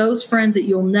there's those friends that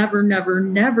you'll never, never,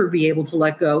 never be able to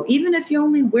let go, even if you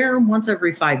only wear them once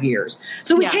every 5 years.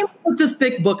 So we came up with this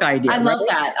big book idea. I love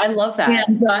that. I love that.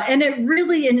 And it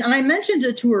really, and I mentioned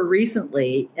it to her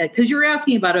recently, because you're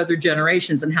asking about other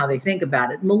generations and how they think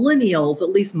about it. Millennials,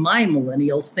 at least my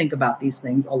millennials, think about these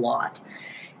things a lot.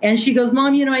 And she goes,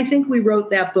 Mom, I think we wrote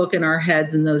that book in our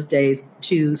heads in those days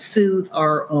to soothe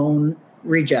our own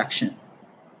rejection.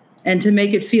 And to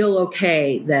make it feel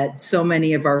okay that so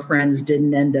many of our friends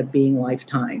didn't end up being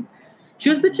lifetime.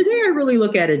 She goes, but today I really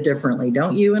look at it differently,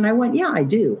 don't you? And I went, yeah, I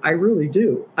do. I really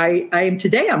do.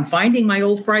 Today I'm finding my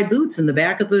old Frye boots in the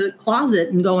back of the closet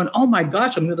and going, oh my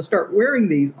gosh, I'm going to start wearing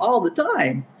these all the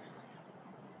time.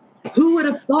 Who would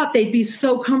have thought they'd be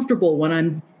so comfortable when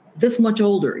I'm this much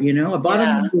older? I bought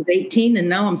them when I was 18 and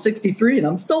now I'm 63 and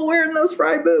I'm still wearing those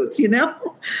Frye boots,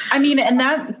 I mean, and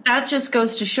that just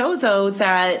goes to show, though,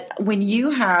 that when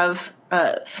you have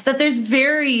that there's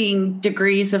varying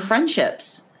degrees of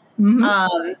friendships.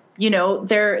 Mm-hmm.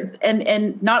 There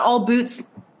and not all boots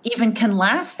even can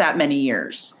last that many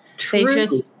years. True.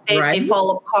 They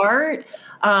fall apart.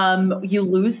 You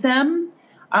lose them.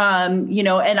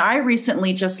 And I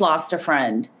recently just lost a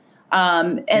friend.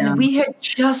 And we had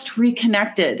just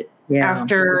reconnected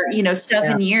after,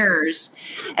 7 years,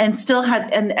 and still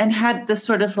had, and had this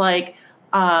sort of like,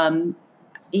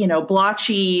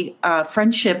 blotchy,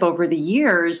 friendship over the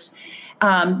years.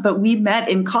 But we met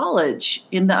in college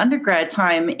in the undergrad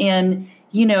time, and,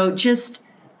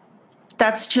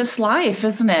 that's just life,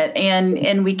 isn't it?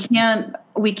 And we can't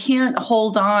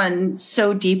hold on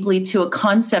so deeply to a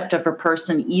concept of a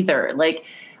person either. Like,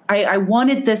 I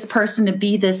wanted this person to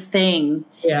be this thing.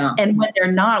 Yeah. And when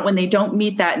they're not, when they don't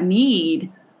meet that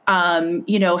need,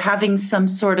 having some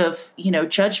sort of,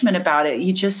 judgment about it,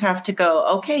 you just have to go,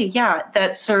 okay, yeah,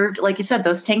 that served, like you said,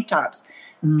 those tank tops,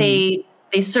 they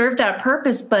served that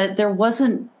purpose, but there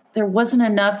wasn't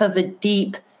enough of a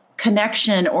deep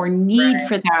connection or need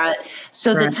for that.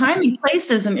 So the time and place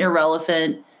isn't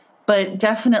irrelevant, but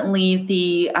definitely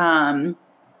the,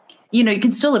 you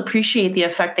can still appreciate the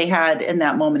effect they had in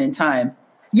that moment in time.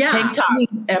 Yeah. Tank top.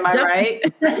 Am I right?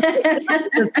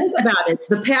 Think about it.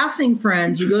 The passing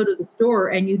friends, you go to the store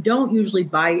and you don't usually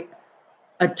buy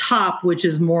a top, which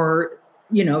is more,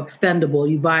 expendable.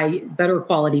 You buy better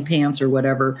quality pants or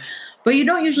whatever, but you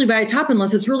don't usually buy a top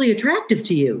unless it's really attractive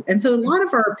to you. And so a lot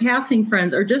of our passing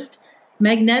friends are just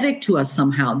magnetic to us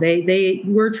somehow.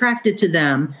 We're attracted to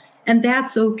them. And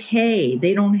that's okay.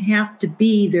 They don't have to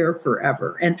be there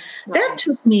forever. And that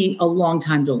took me a long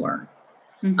time to learn.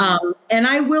 And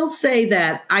I will say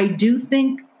that I do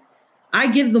think I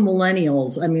give the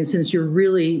millennials, I mean, since you're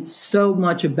really so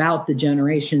much about the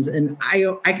generations, and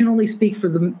I can only speak for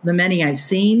the many I've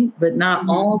seen, but not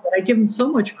all, but I give them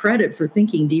so much credit for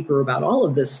thinking deeper about all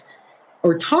of this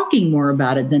or talking more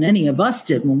about it than any of us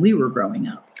did when we were growing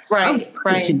up. Right.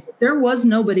 There was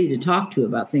nobody to talk to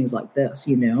about things like this,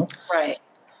 you know? Right.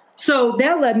 So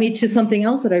that led me to something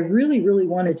else that I really, really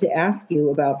wanted to ask you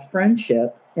about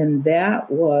friendship. And that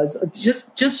was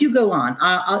just you go on.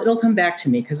 It'll come back to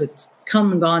me because it's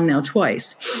come and gone now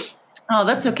twice. Oh,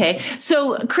 that's okay.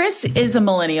 So Chris is a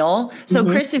millennial. So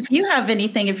Chris, if you have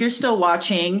anything, if you're still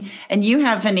watching and you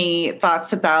have any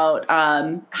thoughts about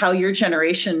how your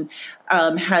generation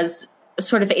has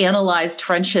sort of analyzed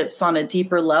friendships on a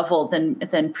deeper level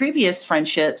than previous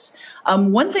friendships,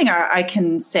 one thing I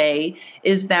can say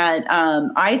is that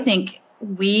I think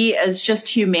we as just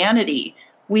humanity,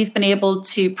 we've been able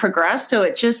to progress. So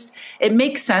it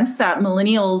makes sense that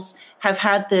millennials have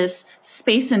had this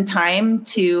space and time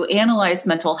to analyze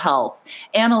mental health,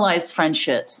 analyze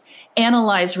friendships,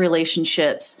 analyze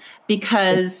relationships,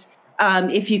 because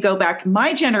if you go back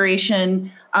my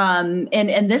generation,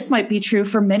 and this might be true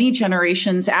for many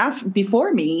generations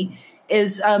before me,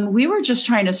 is we were just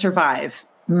trying to survive.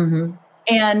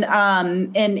 And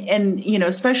you know,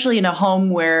 especially in a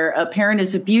home where a parent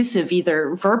is abusive,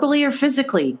 either verbally or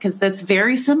physically, because that's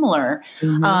very similar.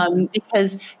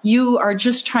 Because you are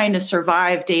just trying to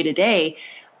survive day to day.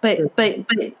 But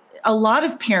a lot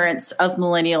of parents of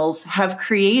millennials have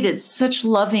created such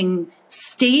loving,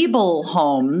 stable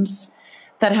homes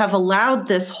that have allowed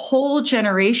this whole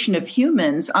generation of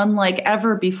humans, unlike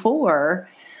ever before.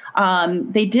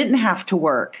 They didn't have to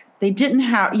work. They didn't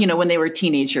have, you know, when they were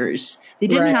teenagers, they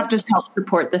didn't have to help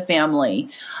support the family.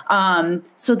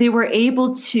 So they were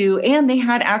able to, and they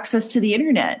had access to the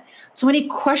internet. So any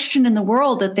question in the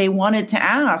world that they wanted to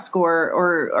ask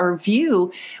or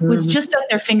view was just at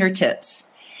their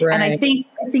fingertips. And I think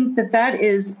that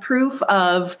is proof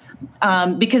of,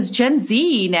 because Gen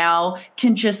Z now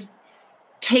can just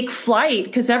take flight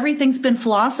because everything's been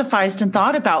philosophized and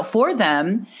thought about for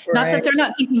them. Not that they're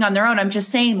not thinking on their own. I'm just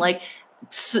saying, like,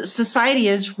 society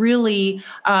is really,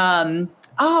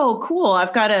 oh, cool.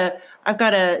 I've got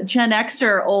a Gen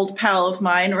Xer old pal of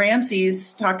mine,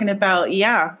 Ramsey's, talking about,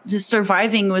 just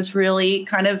surviving was really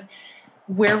kind of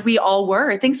where we all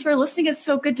were. Thanks for listening. It's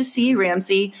so good to see you,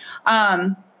 Ramsey.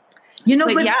 You know,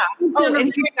 but Oh,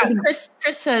 and Chris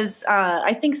says,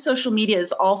 I think social media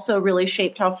has also really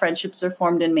shaped how friendships are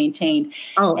formed and maintained.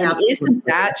 Oh, and isn't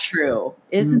that true?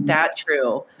 Isn't that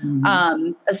true?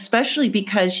 Especially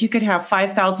because you could have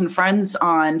 5,000 friends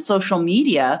on social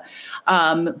media,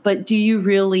 but do you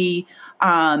really?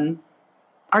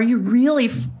 Are you really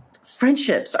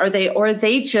friendships? Or are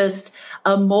they just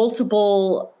a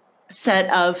multiple set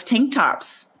of tank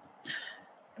tops?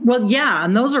 Well, yeah,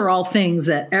 and those are all things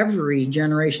that every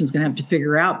generation is going to have to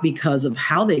figure out because of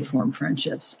how they form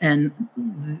friendships. And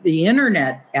the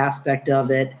internet aspect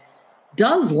of it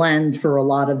does lend for a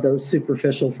lot of those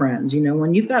superficial friends. You know,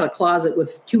 when you've got a closet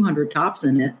with 200 tops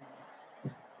in it,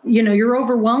 you know, you're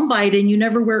overwhelmed by it and you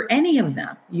never wear any of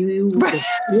them. You know, you walk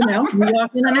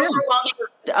in and out.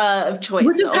 Of choice.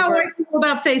 Which is how I feel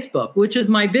about Facebook, which is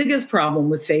my biggest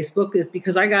problem with Facebook, is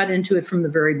because I got into it from the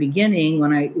very beginning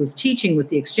when I was teaching with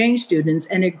the exchange students,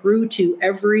 and it grew to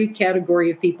every category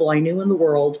of people I knew in the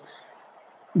world,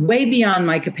 way beyond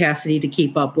my capacity to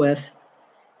keep up with.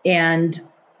 And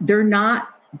they're not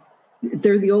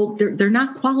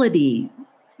quality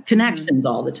connections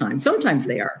all the time. Sometimes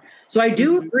they are. So I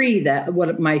do agree that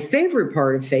what my favorite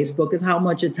part of Facebook is how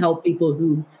much it's helped people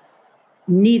who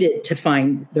needed to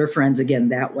find their friends again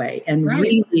that way, and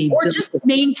really, or just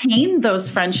maintain those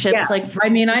friendships. Yeah. Like, I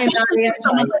mean, I am not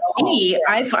me.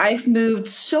 I've moved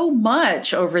so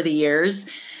much over the years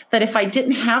that if I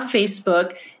didn't have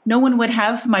Facebook, no one would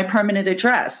have my permanent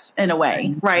address in a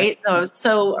way, right? I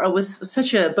was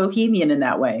such a bohemian in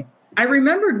that way. I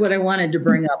remembered what I wanted to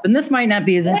bring up, and this might not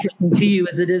be as interesting to you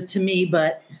as it is to me,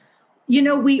 but you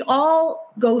know, we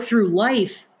all go through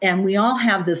life and we all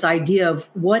have this idea of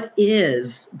what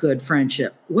is good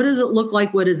friendship. What does it look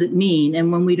like? What does it mean? And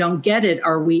when we don't get it,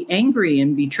 are we angry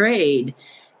and betrayed?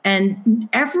 And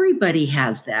everybody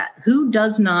has that. Who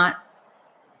does not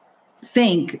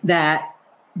think that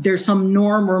there's some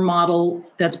norm or model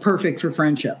that's perfect for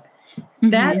friendship?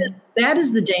 That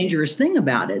is the dangerous thing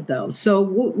about it, though.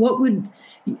 So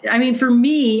for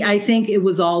me, I think it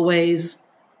was always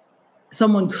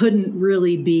someone couldn't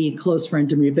really be a close friend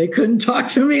to me if they couldn't talk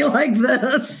to me like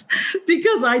this,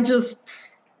 because I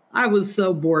was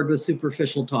so bored with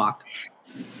superficial talk.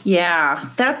 Yeah,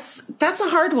 that's a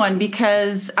hard one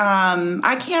because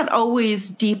I can't always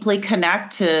deeply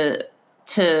connect to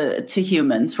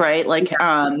humans, right? Like,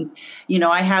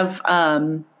 I have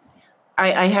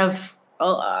I have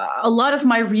a lot of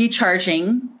my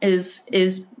recharging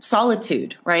is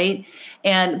solitude, right?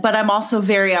 But I'm also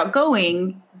very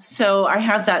outgoing, so I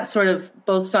have that sort of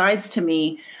both sides to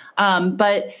me.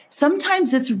 But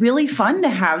sometimes it's really fun to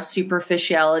have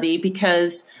superficiality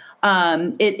because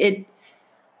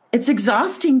it's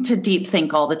exhausting to deep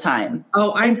think all the time.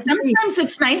 And sometimes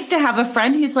it's nice to have a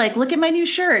friend who's like, look at my new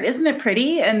shirt. Isn't it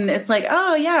pretty? And it's like,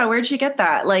 oh yeah, where'd you get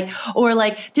that? Or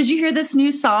did you hear this new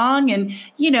song? And,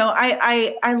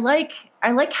 I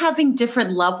like having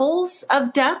different levels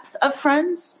of depth of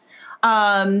friends.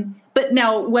 But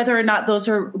now whether or not those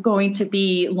are going to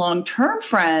be long-term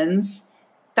friends,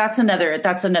 that's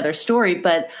another story,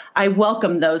 but I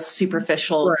welcome those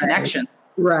superficial connections.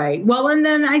 Right. Well, and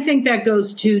then I think that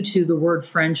goes to the word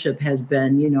friendship has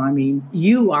been,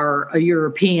 you are a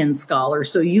European scholar,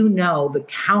 so the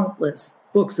countless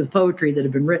books of poetry that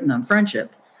have been written on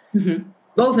friendship,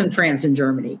 both in France and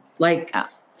Germany,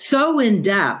 so in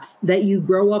depth that you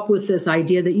grow up with this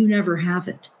idea that you never have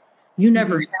it. You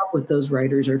never have what those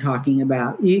writers are talking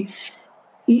about. And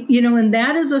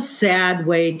that is a sad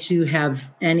way to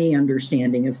have any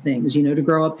understanding of things, to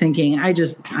grow up thinking, I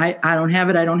don't have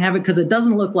it. I don't have it because it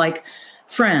doesn't look like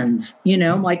Friends,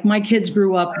 like my kids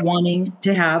grew up wanting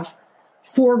to have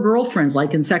 4 girlfriends,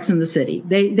 like in Sex and the City.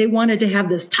 They wanted to have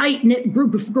this tight knit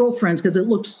group of girlfriends because it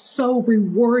looked so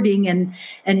rewarding and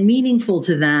meaningful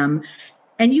to them.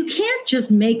 And you can't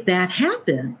just make that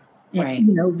happen. Right.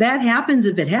 That happens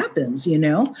if it happens,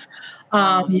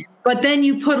 But then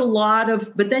you put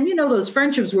those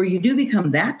friendships where you do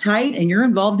become that tight and you're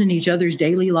involved in each other's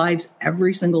daily lives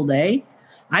every single day.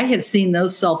 I have seen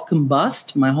those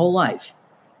self-combust my whole life.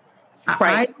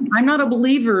 Right. I'm not a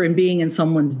believer in being in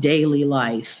someone's daily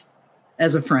life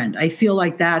as a friend. I feel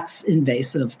like that's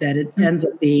invasive, that it ends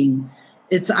up being,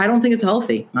 I don't think it's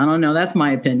healthy. I don't know. That's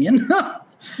my opinion.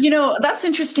 That's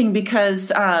interesting because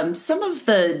some of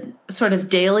the sort of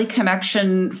daily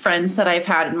connection friends that I've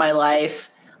had in my life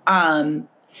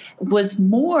was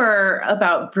more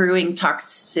about brewing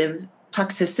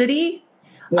toxicity.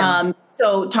 Yeah.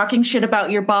 So talking shit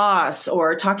about your boss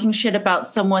or talking shit about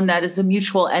someone that is a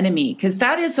mutual enemy, because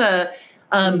that is a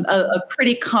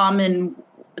pretty common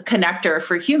connector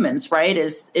for humans, right?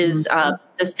 Is the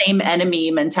same enemy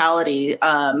mentality.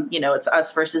 It's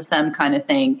us versus them kind of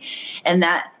thing, and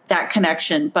that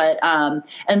connection. But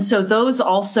and so those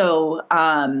also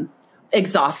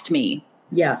exhaust me.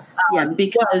 Yes,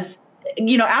 because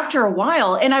after a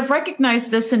while, and I've recognized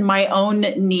this in my own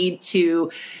need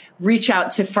to reach out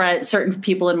to certain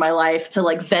people in my life to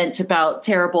vent about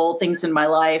terrible things in my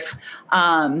life.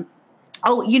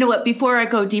 Oh, you know what? Before I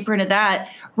go deeper into that,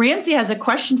 Ramsey has a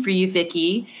question for you,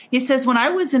 Vicki. He says, when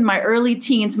I was in my early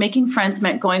teens, making friends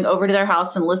meant going over to their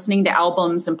house and listening to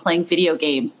albums and playing video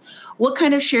games. What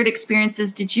kind of shared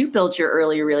experiences did you build your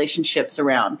early relationships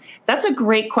around? That's a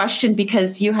great question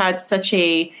because you had such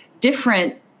a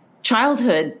different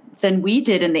childhood than we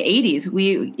did in the 80s.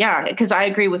 Because I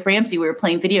agree with Ramsey. We were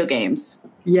playing video games.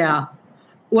 Yeah.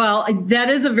 Well, that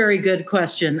is a very good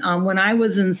question. When I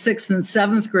was in 6th and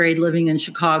 7th grade living in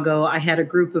Chicago, I had a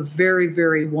group of very,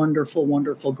 very wonderful,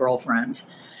 wonderful girlfriends.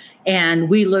 And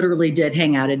we literally did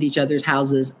hang out at each other's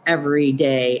houses every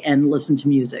day and listen to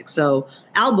music. So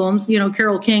albums,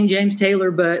 Carole King, James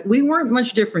Taylor, but we weren't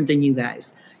much different than you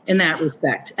guys in that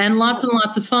respect. And lots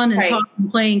of fun and talking,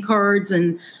 playing cards,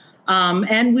 and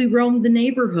we roamed the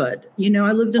neighborhood.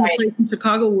 I lived in a place in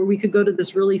Chicago where we could go to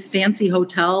this really fancy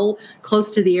hotel close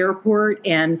to the airport.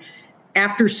 And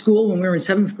after school, when we were in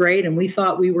 7th grade, and we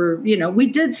thought we were, we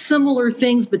did similar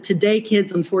things. But today,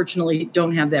 kids, unfortunately,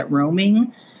 don't have that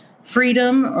roaming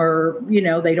freedom, or,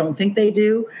 they don't think they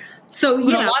do. So, a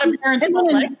lot of parents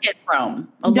won't let kids roam.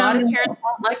 A lot of parents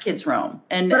won't let kids roam.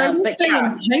 And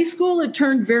in high school, it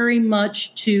turned very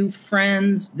much to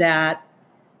friends that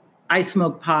I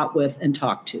smoked pot with and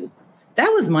talked to. That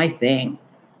was my thing.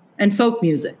 And folk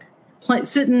music, playing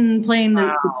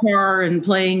the guitar and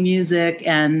playing music.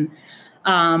 And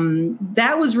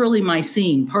that was really my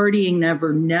scene. Partying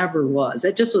never was.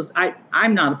 It just was,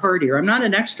 I'm not a partier. I'm not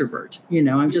an extrovert.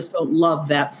 I just don't love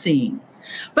that scene.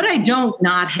 But I don't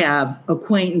not have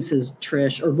acquaintances,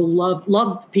 Trish, or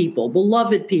beloved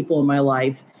people in my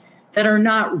life that are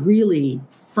not really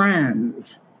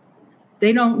friends.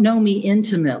 they don't know me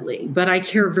intimately, but I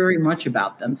care very much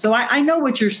about them. So I know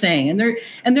what you're saying.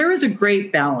 And there is a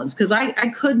great balance, because I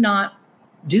could not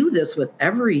do this with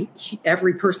every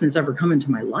person that's ever come into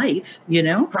my life,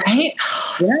 Right?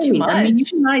 It's too much. I mean, you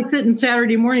and I sit in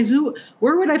Saturday mornings.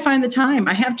 Where would I find the time?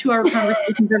 I have 2-hour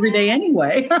conversations every day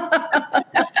anyway.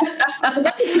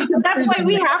 That's why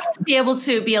we have to be able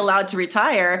to be allowed to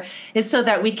retire, is so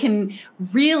that we can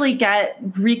really get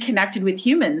reconnected with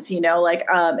humans.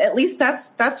 At least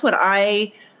that's what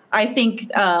I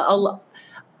think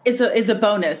is a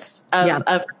bonus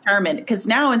of retirement. Because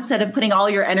now, instead of putting all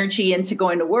your energy into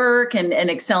going to work and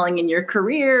excelling in your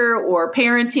career or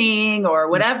parenting or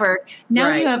whatever,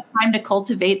 now you have time to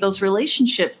cultivate those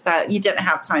relationships that you didn't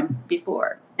have time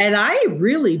before. And I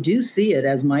really do see it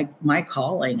as my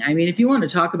calling. I mean, if you want to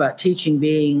talk about teaching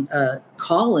being a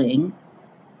calling,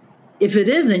 if it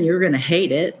isn't, you're going to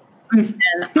hate it. And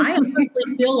I honestly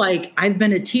feel like I've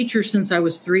been a teacher since I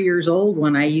was 3 years old,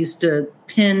 when I used to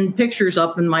pin pictures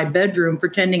up in my bedroom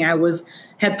pretending I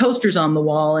had posters on the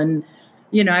wall. And,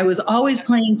 I was always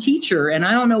playing teacher. And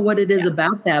I don't know what it is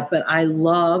about that, but I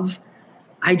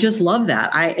just love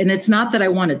that. And it's not that I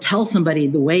want to tell somebody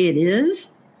the way it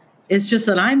is. It's just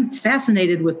that I'm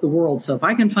fascinated with the world. So if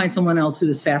I can find someone else who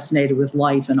is fascinated with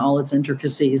life and all its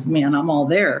intricacies, man, I'm all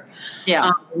there.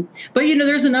 Yeah. But,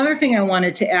 there's another thing I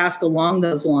wanted to ask along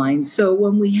those lines. So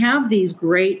when we have these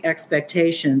great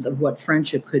expectations of what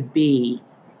friendship could be,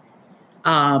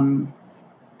 I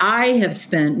have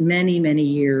spent many, many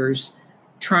years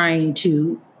trying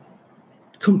to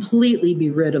completely be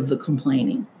rid of the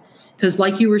complaining. Because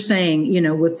like you were saying,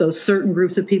 with those certain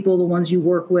groups of people, the ones you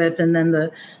work with, and then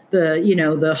the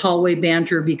hallway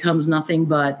banter becomes nothing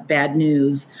but bad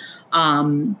news.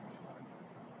 That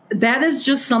is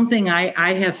just something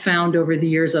I have found over the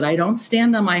years, that I don't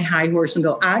stand on my high horse and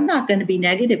go, I'm not going to be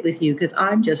negative with you because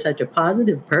I'm just such a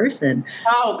positive person.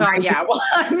 Oh, God, yeah. Well,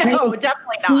 no,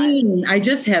 definitely not. I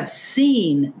just have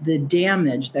seen the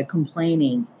damage that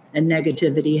complaining and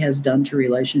negativity has done to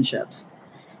relationships.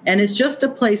 And it's just a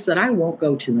place that I won't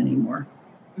go to anymore.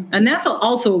 Mm-hmm. And that's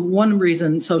also one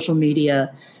reason social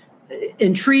media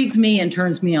intrigues me and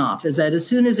turns me off, is that as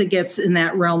soon as it gets in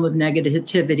that realm of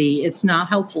negativity, it's not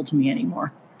helpful to me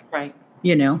anymore. Right.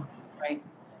 Right.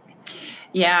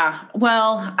 Yeah.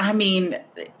 Well, I mean,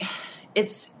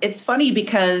 it's funny,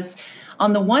 because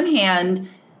on the one hand,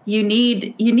 you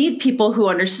need people who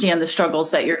understand the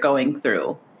struggles that you're going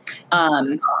through.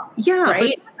 Right.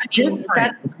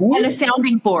 And a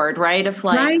sounding board, right? Of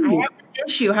like, I have this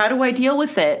issue. How do I deal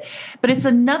with it? But it's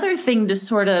another thing to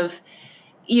sort of,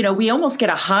 we almost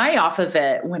get a high off of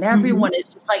it when everyone is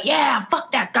just like, yeah, fuck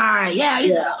that guy. Yeah,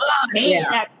 he's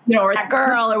that, or that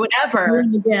girl or whatever.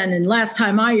 Again, and last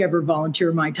time I ever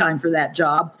volunteered my time for that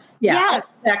job. Yeah, yes,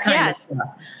 that kind of stuff.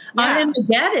 Yeah. And to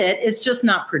get it, it's just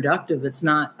not productive. It's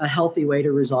not a healthy way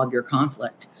to resolve your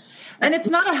conflict. And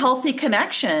it's not a healthy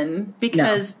connection,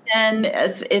 because then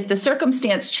if the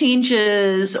circumstance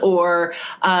changes, or,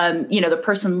 the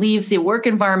person leaves the work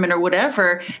environment or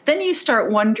whatever, then you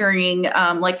start wondering,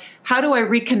 how do I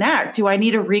reconnect? Do I need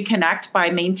to reconnect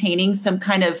by maintaining some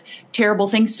kind of terrible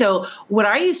thing? So what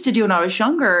I used to do when I was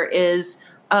younger is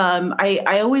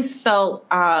I always felt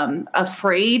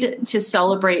afraid to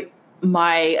celebrate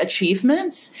my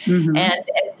achievements,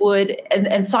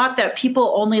 and thought that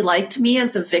people only liked me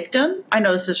as a victim. I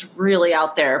know this is really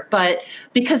out there, but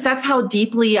because that's how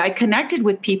deeply I connected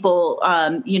with people,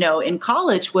 in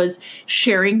college, was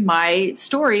sharing my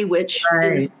story, which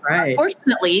is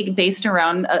unfortunately based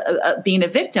around being a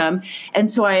victim. And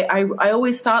so I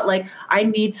always thought, like, I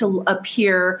need to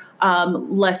appear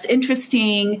less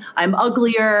interesting. I'm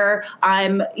uglier.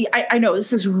 I know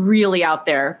this is really out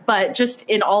there, but just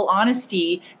in all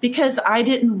honesty, because I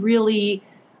didn't really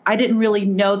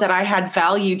know that I had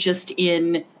value just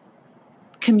in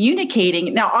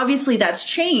communicating. Now, obviously that's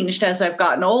changed as I've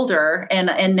gotten older,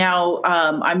 and now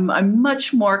I'm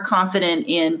much more confident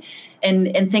in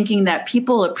thinking that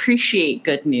people appreciate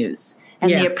good news,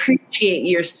 and they appreciate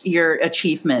your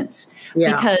achievements,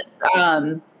 because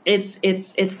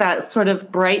it's that sort of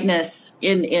brightness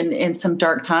in some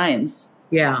dark times.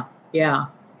 Yeah.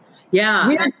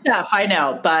 Weird stuff, I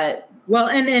know, but. Well,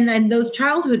 and those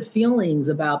childhood feelings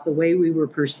about the way we were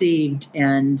perceived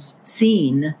and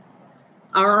seen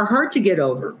are hard to get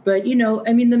over. But, the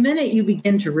minute you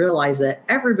begin to realize that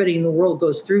everybody in the world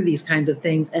goes through these kinds of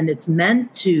things, and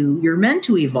you're meant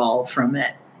to evolve from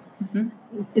it,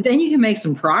 then you can make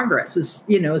some progress. It's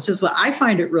just what I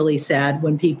find it really sad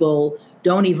when people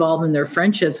don't evolve in their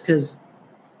friendships, because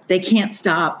they can't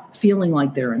stop feeling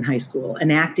like they're in high school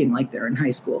and acting like they're in high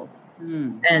school.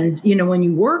 And, when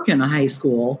you work in a high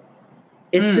school,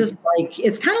 It's just like,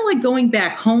 it's kind of like going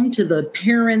back home to the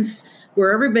parents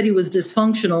where everybody was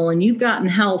dysfunctional and you've gotten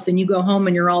health and you go home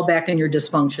and you're all back in your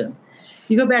dysfunction.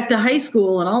 You go back to high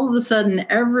school and all of a sudden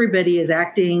everybody is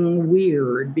acting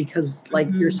weird because like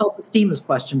your self-esteem is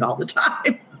questioned all the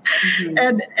time.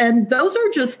 And those are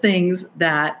just things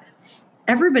that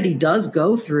everybody does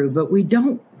go through, but we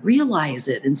don't realize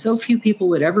it. And so few people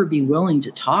would ever be willing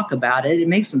to talk about it. It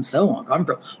makes them so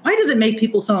uncomfortable. Why does it make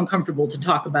people so uncomfortable to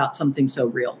talk about something so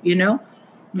real? You know?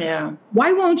 Yeah.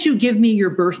 Why won't you give me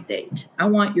your birth date? I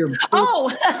want your birth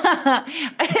well,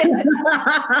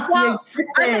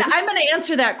 I'm going to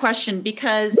answer that question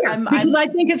because because I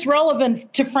think it's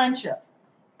relevant to friendship.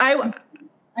 I want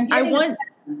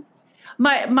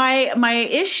my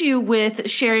issue with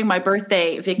sharing my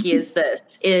birthday, Vicki,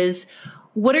 is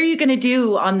what are you going to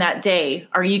do on that day?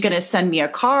 Are you going to send me a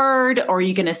card or are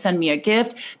you going to send me a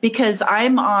gift? Because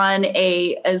I'm on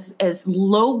as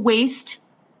low waste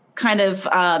kind of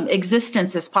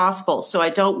existence as possible. So I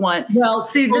don't want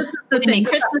this is the thing.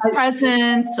 Christmas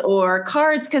presents or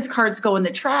cards because cards go in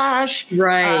the trash.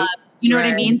 Right. You know what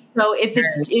I mean? So if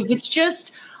it's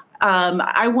just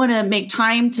I want to make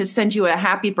time to send you a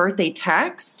happy birthday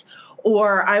text,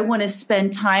 or I want to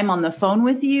spend time on the phone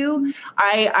with you,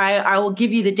 I will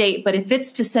give you the date. But if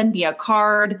it's to send me a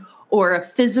card or a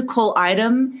physical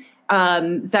item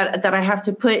that I have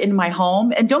to put in my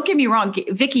home, and don't get me wrong,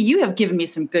 Vicki, you have given me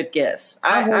some good gifts.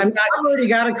 I've already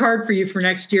got a card for you for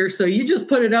next year, so you just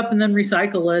put it up and then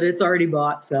recycle it. It's already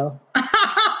bought, so.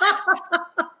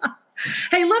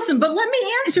 Hey, listen, but let me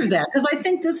answer that because I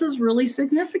think this is really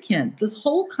significant. This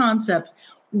whole concept,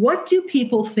 what do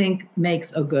people think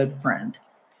makes a good friend?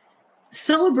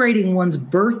 Celebrating one's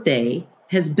birthday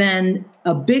has been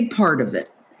a big part of it.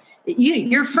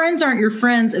 Your friends aren't your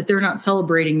friends if they're not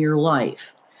celebrating your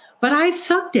life. But I've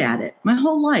sucked at it my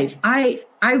whole life. I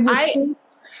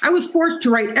was forced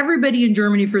to write everybody in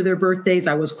Germany for their birthdays.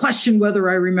 I was questioned whether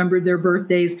I remembered their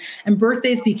birthdays. And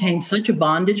birthdays became such a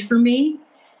bondage for me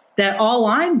that all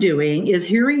I'm doing is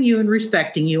hearing you and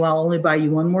respecting you. I'll only buy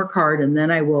you one more card and then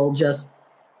I will just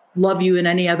love you in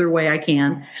any other way I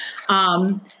can.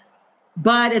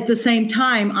 But at the same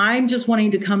time, I'm just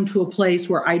wanting to come to a place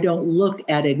where I don't look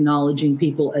at acknowledging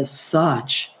people as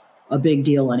such a big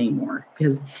deal anymore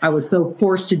because I was so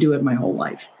forced to do it my whole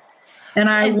life. And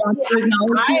I want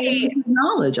to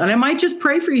acknowledge. And I might just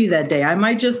pray for you that day. I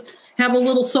might just have a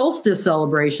little solstice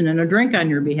celebration and a drink on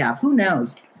your behalf. Who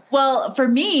knows? Well, for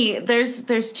me,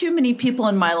 there's too many people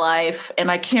in my life,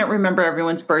 and I can't remember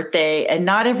everyone's birthday, and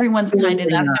not everyone's kind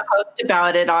enough to post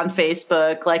about it on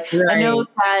Facebook. Like I know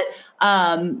that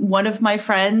one of my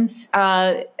friends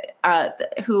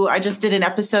who I just did an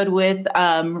episode with,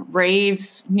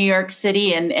 raves New York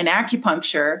City and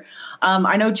acupuncture.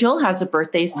 I know Jill has a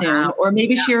birthday soon, or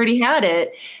maybe she already had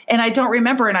it, and I don't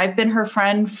remember. And I've been her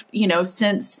friend,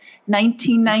 since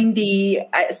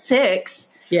 1996.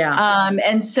 Yeah.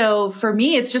 And so for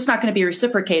me, it's just not going to be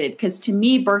reciprocated because to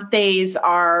me, birthdays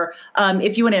are,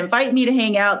 if you want to invite me to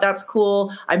hang out, that's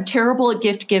cool. I'm terrible at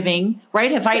gift giving, right?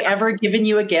 Have I ever given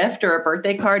you a gift or a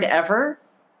birthday card ever?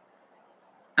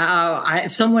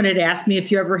 If someone had asked me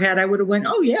if you ever had, I would have went,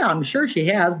 oh yeah, I'm sure she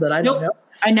has, but I don't know.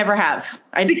 I never have.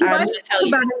 I'm going to tell you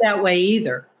about it that way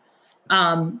either.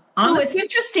 So it's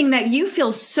interesting that you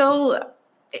feel so,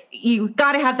 you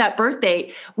got to have that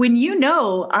birthday when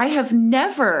I have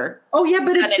never. Oh yeah,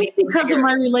 but it's just because of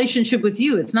my relationship with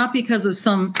you. It's not because of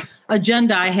some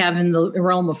agenda I have in the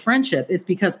realm of friendship. It's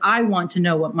because I want to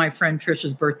know what my friend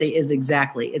Trisha's birthday is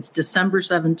exactly. It's December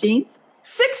 17th.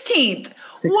 16th.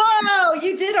 Whoa,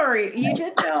 you did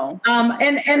know.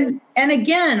 And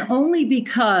again, only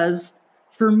because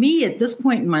for me at this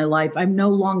point in my life, I'm no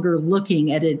longer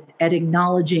looking at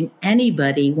acknowledging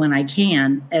anybody when I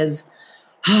can as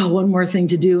one more thing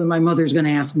to do, and my mother's going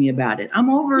to ask me about it. I'm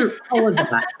over all of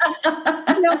that.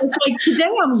 It's like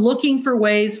today I'm looking for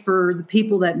ways for the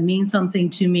people that mean something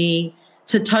to me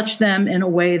to touch them in a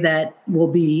way that will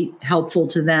be helpful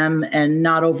to them and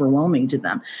not overwhelming to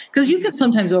them. Because you can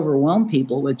sometimes overwhelm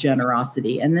people with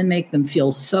generosity and then make them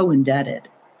feel so indebted.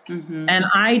 Mm-hmm. And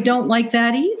I don't like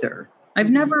that either. I've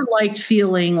never liked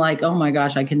feeling like, oh my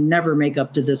gosh, I can never make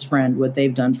up to this friend what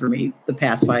they've done for me the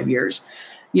past 5 years.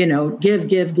 Give,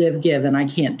 and I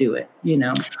can't do it,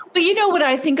 But what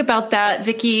I think about that,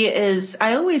 Vicki, is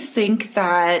I always think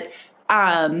that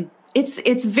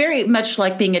it's very much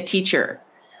like being a teacher.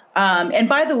 And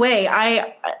by the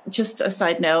way, just a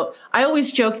side note, I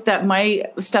always joked that my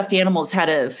stuffed animals had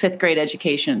a 5th grade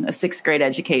education, a 6th grade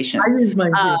education. I use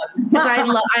mine because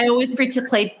I always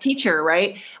play teacher,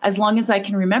 right? As long as I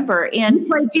can remember. And you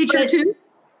play teacher too?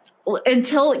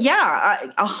 until, yeah,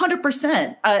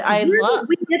 100%. I Where love, did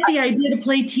we get the idea to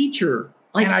play teacher?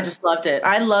 Like, and I just loved it.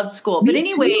 I loved school. But me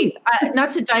anyway, too.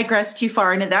 not to digress too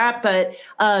far into that, but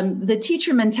the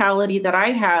teacher mentality that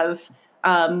I have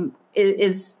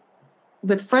is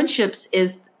with friendships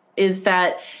is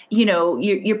that, you know,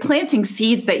 you're planting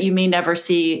seeds that you may never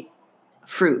see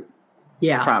fruit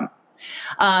Yeah. from.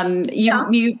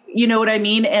 You know what I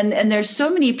mean? And there's so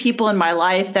many people in my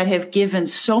life that have given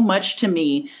so much to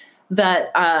me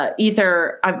that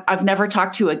either I've never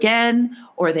talked to again,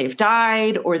 or they've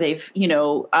died, or they've, you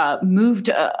know, moved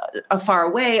far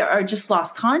away, or just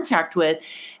lost contact with.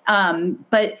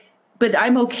 But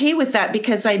I'm okay with that,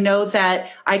 because I know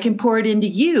that I can pour it into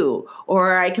you,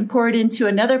 or I can pour it into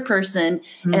another person,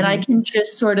 and I can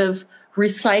just sort of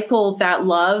recycle that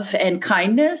love and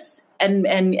kindness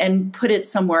and put it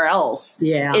somewhere else.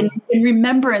 Yeah. In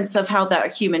remembrance of how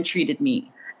that human treated me.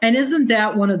 And isn't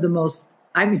that one of the most,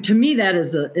 I mean, to me, that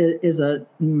is a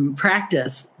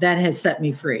practice that has set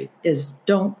me free, is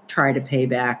don't try to pay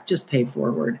back, just pay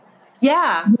forward.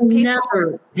 Yeah. You'll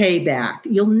never pay back.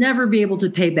 You'll never be able to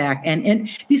pay back. And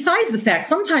besides the fact,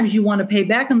 sometimes you want to pay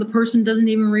back and the person doesn't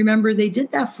even remember they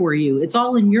did that for you. It's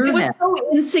all in your head. It was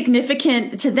so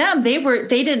insignificant to them. They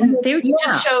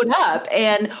just showed up,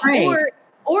 and Right.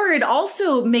 or it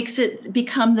also makes it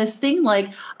become this thing like,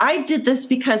 I did this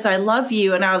because I love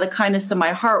you and out of the kindness of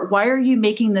my heart. Why are you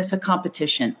making this a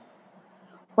competition?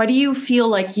 Why do you feel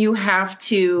like you have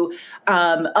to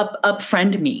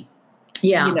upfriend me?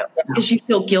 Yeah. You know, because you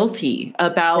feel guilty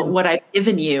about what I've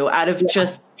given you out of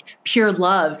just pure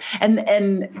love.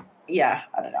 And yeah,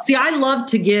 I don't know. See, I love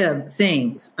to give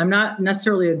things. I'm not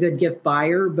necessarily a good gift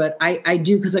buyer, but I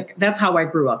do, because that's how I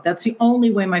grew up. That's the only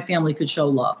way my family could show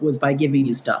love, was by giving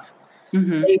you stuff.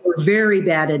 Mm-hmm. They were very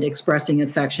bad at expressing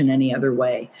affection any other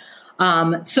way.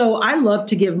 So I love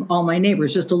to give all my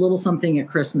neighbors just a little something at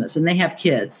Christmas, and they have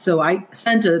kids. So I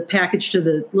sent a package to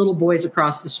the little boys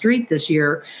across the street this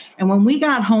year. And when we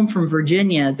got home from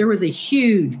Virginia, there was a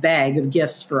huge bag of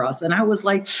gifts for us. And I was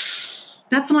like,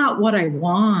 that's not what I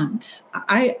want.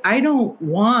 I don't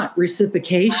want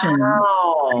reciprocation.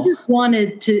 Wow. I just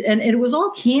wanted to, and it was all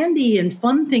candy and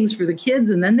fun things for the kids.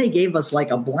 And then they gave us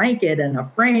like a blanket and a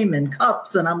frame and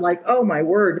cups. And I'm like, oh my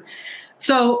word.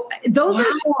 So those are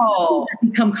that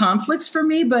become conflicts for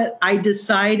me, but I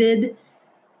decided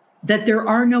that there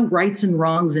are no rights and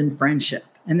wrongs in friendship,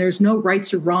 and there's no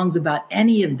rights or wrongs about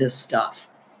any of this stuff.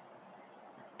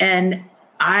 And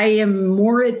I am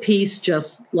more at peace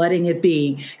just letting it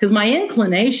be, because my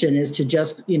inclination is to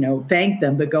just, you know, thank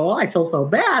them, but go, oh, I feel so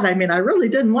bad. I mean, I really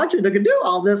didn't want you to do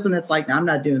all this. And it's like, no, I'm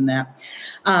not doing that.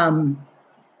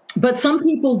 But some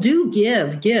people do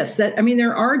give gifts. That, I mean,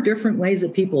 there are different ways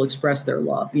that people express their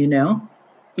love, you know?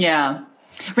 Yeah.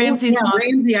 Ramsey's mom.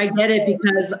 Ramsey, I get it,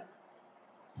 because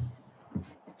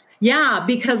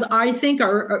I think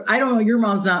I don't know, your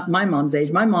mom's not my mom's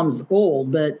age. My mom's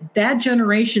old, but that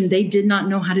generation, they did not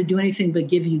know how to do anything but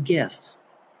give you gifts.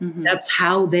 Mm-hmm. That's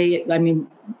how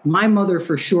my mother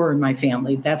for sure, and my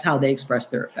family, that's how they express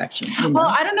their affection. You know? Well,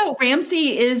 I don't know.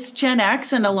 Ramsey is Gen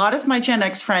X, and a lot of my Gen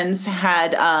X friends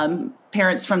had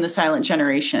parents from the silent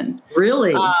generation.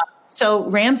 Really? So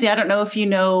Ramsey, I don't know if you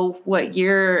know what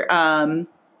year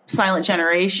silent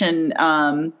generation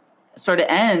sort of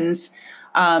ends,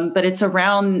 but it's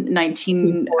around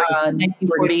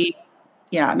 1940.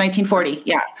 Yeah, 1940.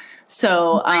 Yeah.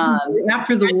 So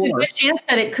after the war, there's a chance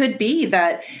that it could be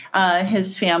that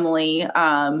his family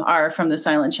are from the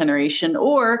silent generation,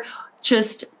 or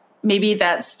just maybe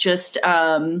that's just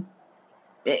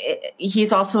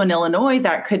he's also in Illinois.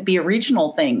 That could be a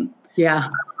regional thing. Yeah.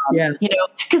 Yeah. You know,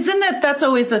 because then that's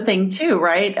always a thing too,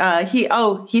 right?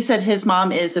 He said his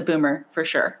mom is a boomer for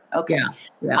sure. Okay.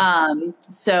 Yeah.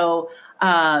 So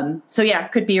yeah,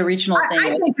 it could be a regional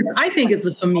thing. I think it's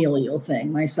a familial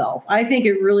thing myself. I think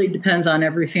it really depends on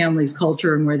every family's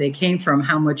culture and where they came from,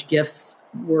 how much gifts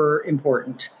were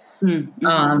important.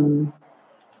 Mm-hmm.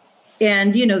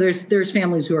 And, you know, there's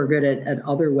families who are good at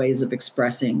other ways of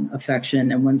expressing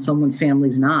affection. And when someone's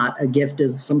family's not, a gift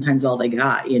is sometimes all they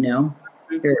got, you know.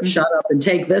 Here, shut up and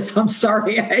take this. I'm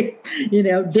sorry.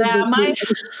 My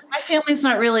family's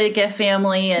not really a gift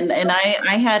family. And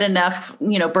I had enough,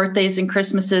 you know, birthdays and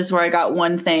Christmases where I got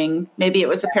one thing. Maybe it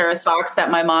was a pair of socks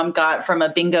that my mom got from a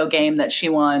bingo game that she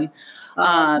won.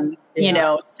 You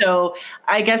know, so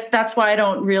I guess that's why I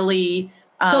don't really.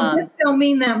 So gifts don't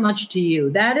mean that much to you.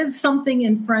 That is something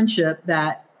in friendship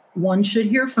that one should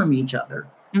hear from each other.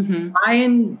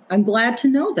 Mm-hmm. I'm glad to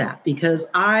know that, because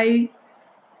I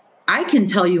can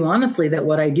tell you honestly that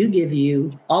what I do give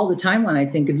you all the time when I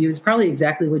think of you is probably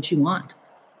exactly what you want.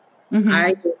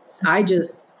 I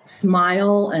just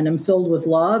smile and am filled with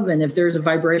love. And if there's a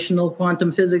vibrational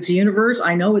quantum physics universe,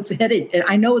 I know it's headed.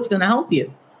 I know it's going to help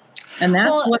you. And that's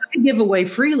what I give away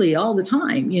freely all the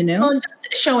time. Well,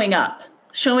 just showing up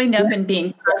and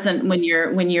being present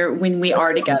when we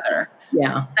are together.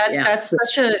 Yeah. That's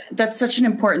such an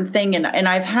important thing. And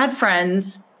I've had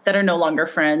friends that are no longer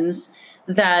friends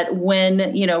that when,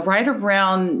 right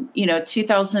around,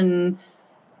 2011,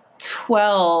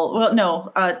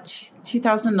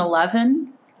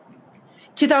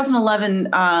 2011,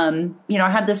 I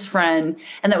had this friend,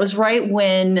 and that was right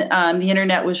when the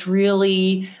internet was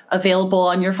really available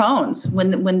on your phones,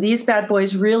 when these bad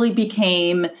boys really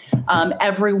became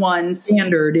everyone's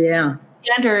standard.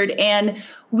 And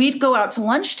we'd go out to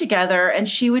lunch together, and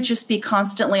she would just be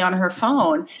constantly on her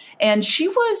phone. And she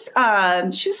was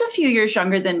a few years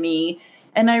younger than me,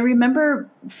 and I remember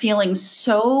feeling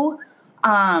so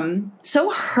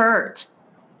hurt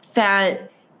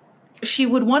that she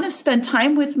would want to spend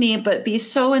time with me, but be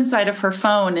so inside of her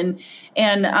phone.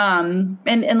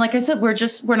 And like I said, we're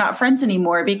not friends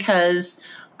anymore because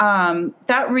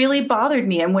that really bothered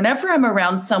me. And whenever I'm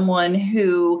around someone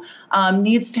who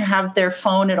needs to have their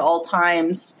phone at all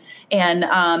times and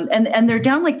they're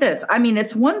down like this, I mean,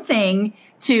 it's one thing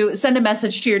to send a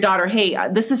message to your daughter, hey,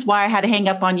 this is why I had to hang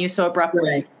up on you so abruptly.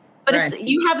 Right. But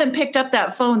you haven't picked up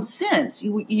that phone since.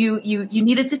 You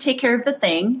needed to take care of the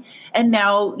thing, and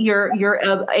now you're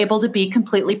able to be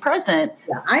completely present.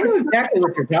 Yeah, I know exactly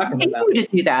what you're talking about. To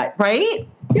do that, right?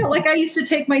 Yeah, like I used to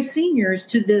take my seniors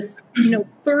to this,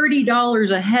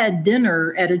 $30 a head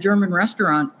dinner at a German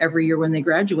restaurant every year when they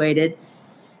graduated,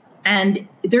 and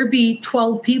there'd be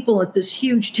 12 people at this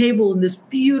huge table in this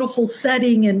beautiful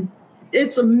setting, and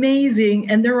it's amazing,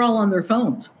 and they're all on their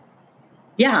phones.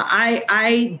 Yeah,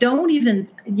 I don't even,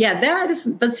 that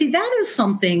is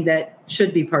something that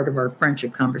should be part of our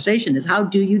friendship conversation is how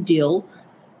do you deal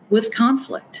with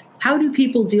conflict? How do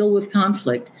people deal with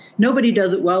Nobody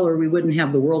does it well or we wouldn't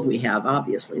have the world we have,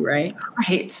 obviously, right?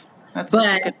 Right.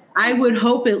 But I would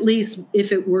hope at least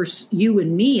if it were you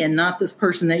and me and not this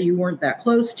person that you weren't that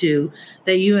close to,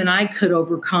 that you and I could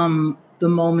overcome the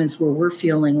moments where we're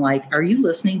feeling like, are you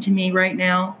listening to me right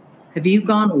now? Have you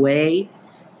gone away?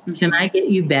 Can I get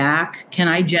you back? Can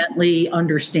I gently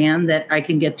understand that I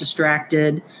can get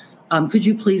distracted? Could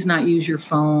you please not use your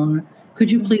phone?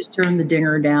 Could you please turn the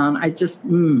dinger down? I just,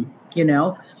 Well,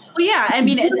 yeah, I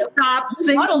mean, stop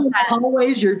singing in the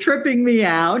hallways. You're tripping me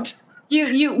out.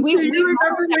 We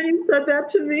remember when you said that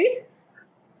to me?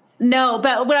 No,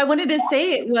 but what I wanted to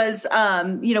say was,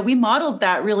 we modeled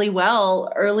that really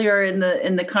well earlier in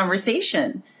the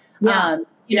conversation. Yeah.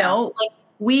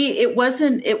 It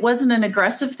wasn't an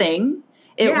aggressive thing.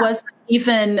 It wasn't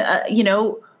even, I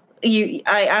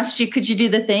asked you, could you do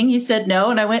the thing? You said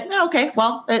no. And I went, no, okay,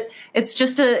 well, to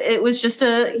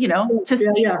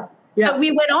see. Yeah. But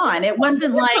we went on. It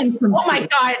wasn't like, oh my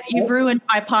God, you've ruined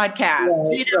my podcast,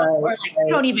 or like, you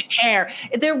don't even care.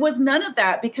 There was none of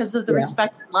that because of the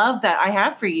respect and love that I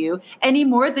have for you, any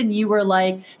more than you were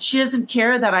like, she doesn't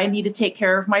care that I need to take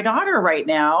care of my daughter right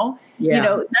now. Yeah.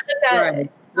 None of that.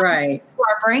 Right. To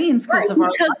our brains because of our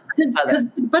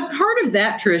but part of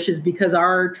that, Trish, is because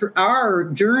our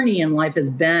journey in life has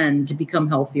been to become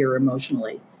healthier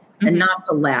emotionally and not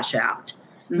to lash out.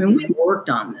 I mean, we've worked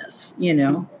on this,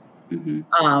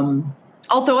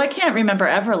 Although I can't remember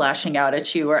ever lashing out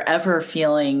at you or ever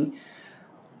feeling.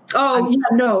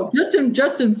 No.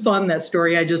 Just in fun, that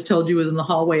story I just told you was in the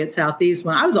hallway at Southeast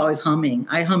when I was always humming.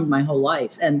 I hummed my whole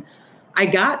life, and I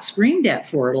got screamed at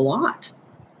for it a lot.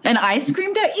 And I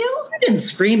screamed at you? I didn't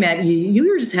scream at you. You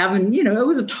were just having, it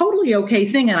was a totally okay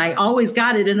thing. And I always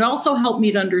got it. And it also helped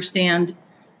me to understand,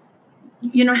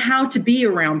 how to be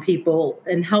around people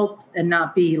and help and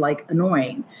not be like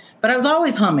annoying. But I was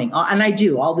always humming. And I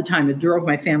do all the time. It drove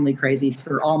my family crazy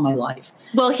for all my life.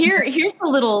 Well, here's a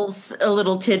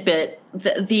little tidbit.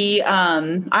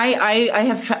 I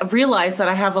have realized that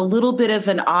I have a little bit of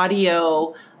an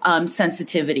audio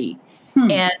sensitivity.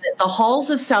 And the halls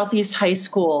of Southeast High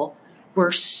School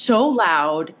were so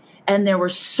loud and there were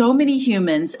so many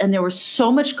humans and there was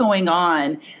so much going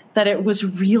on that it was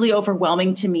really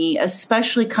overwhelming to me,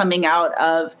 especially coming out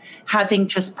of having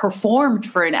just performed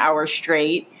for an hour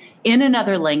straight in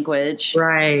another language.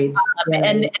 Right.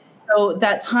 And so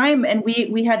that time, and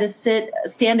we had to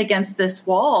stand against this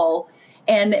wall.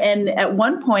 And at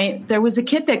one point, there was a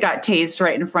kid that got tased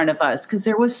right in front of us because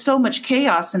there was so much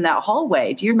chaos in that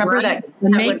hallway. Do you remember that?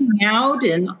 And making out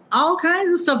and all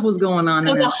kinds of stuff was going on.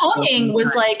 So the humming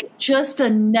was like just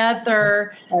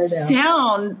another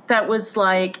sound that was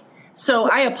like, So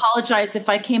I apologize if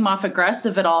I came off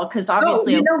aggressive at all, because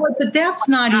obviously, you know what? But that's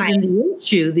not even the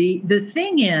issue. The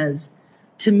thing is,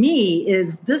 to me,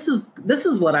 is this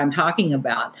is what I'm talking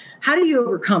about. How do you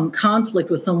overcome conflict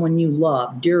with someone you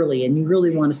love dearly and you really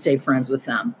want to stay friends with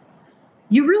them?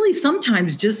 You really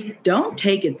sometimes just don't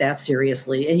take it that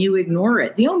seriously and you ignore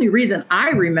it. The only reason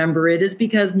I remember it is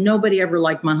because nobody ever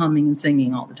liked my humming and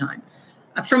singing all the time.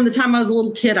 From the time I was a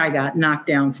little kid, I got knocked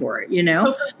down for it, you know?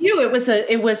 So for you, it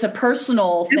was a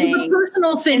personal thing. It was a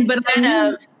personal thing, but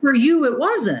for you, it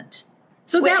wasn't.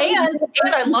 So and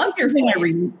I love your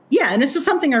voice. And it's just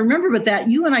something I remember, but that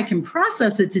you and I can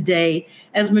process it today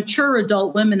as mature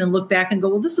adult women and look back and go,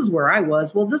 well, this is where I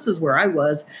was. Well, this is where I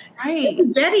was. Right. If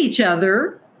we get each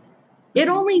other, it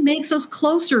only makes us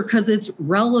closer because it's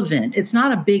relevant. It's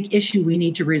not a big issue we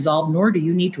need to resolve, nor do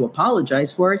you need to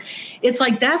apologize for it. It's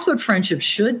like, that's what friendship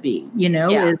should be, you know,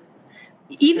 is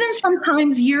even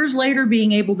sometimes years later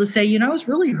being able to say, you know, I was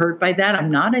really hurt by that. I'm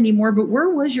not anymore, but where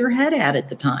was your head at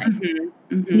the time?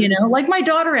 Mm-hmm. Mm-hmm. You know, like my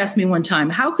daughter asked me one time,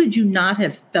 how could you not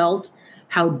have felt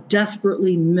how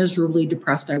desperately, miserably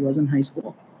depressed I was in high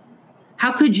school?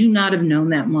 How could you not have known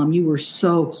that, Mom? You were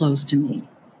so close to me.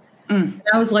 And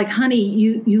I was like, honey,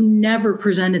 you never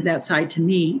presented that side to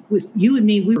me. With you and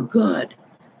me, we were good.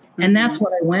 And that's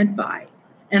what I went by.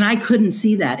 And I couldn't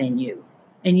see that in you.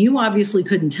 And you obviously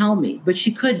couldn't tell me, but she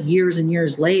could years and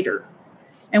years later.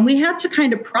 And we had to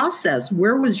kind of process,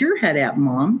 where was your head at,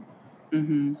 Mom?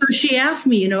 Mm-hmm. So she asked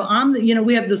me,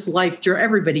 we have this life journey.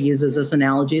 Everybody uses this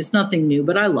analogy. It's nothing new,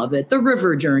 but I love it. The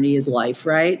river journey is life,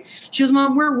 right? She goes,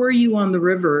 Mom, where were you on the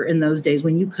river in those days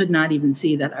when you could not even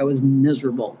see that I was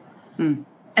miserable?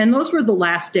 And those were the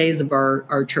last days of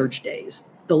our church days,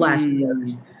 the last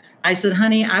years. I said,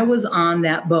 honey, I was on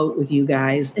that boat with you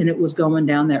guys, and it was going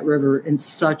down that river in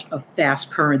such a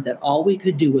fast current that all we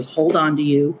could do was hold on to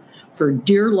you for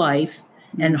dear life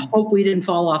and hope we didn't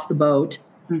fall off the boat.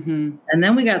 Mm-hmm. And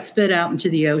then we got spit out into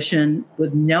the ocean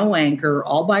with no anchor,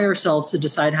 all by ourselves to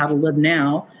decide how to live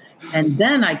now. And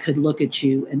then I could look at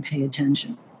you and pay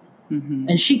attention. Mm-hmm.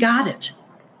 And she got it.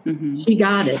 Mm-hmm. She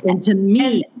got it. And to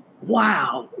me,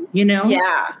 wow, you know?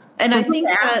 Yeah. And I think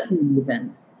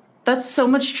that's so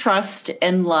much trust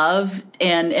and love.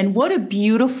 And what a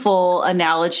beautiful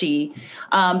analogy.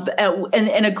 And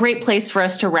a great place for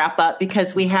us to wrap up,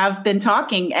 because we have been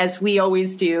talking, as we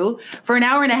always do, for an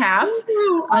hour and a half.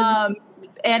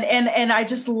 And I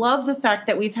just love the fact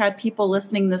that we've had people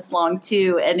listening this long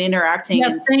too and interacting.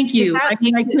 Yes, thank you. That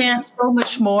makes it so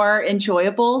much more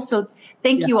enjoyable. So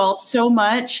thank you all so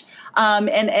much.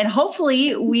 And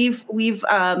hopefully we've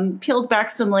peeled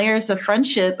back some layers of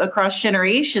friendship across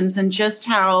generations, and just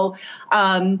how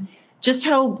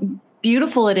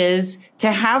beautiful it is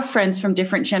to have friends from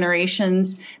different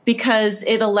generations, because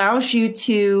it allows you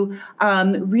to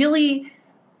really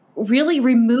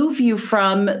remove you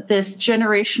from this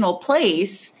generational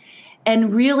place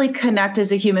and really connect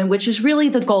as a human, which is really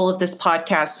the goal of this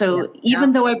podcast. So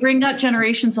even though I bring up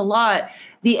generations a lot,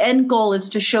 the end goal is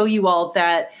to show you all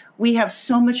that we have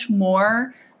so much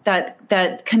more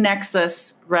that connects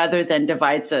us rather than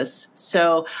divides us.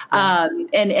 So,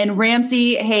 and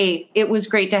Ramsey, hey, it was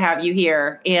great to have you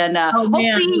here. And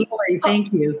hopefully,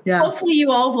 thank you. Yeah. Hopefully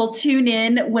you all will tune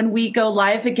in when we go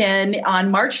live again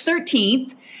on March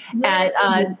 13th at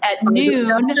noon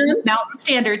Mountain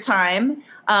Standard Time.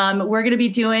 We're going to be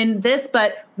doing this,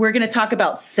 but we're going to talk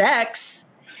about sex.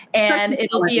 And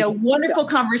it'll be a wonderful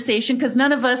conversation, because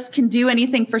none of us can do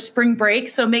anything for spring break.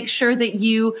 So make sure that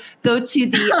you go to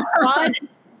the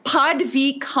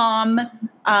PodVcom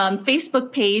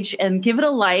Facebook page and give it a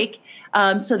like,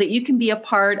 so that you can be a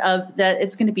part of that.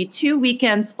 It's going to be 2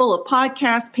 weekends full of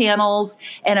podcast panels.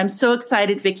 And I'm so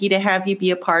excited, Vicki, to have you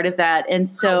be a part of that. And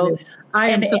so I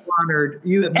am so honored.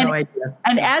 You have no idea.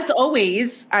 And as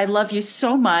always, I love you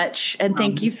so much. And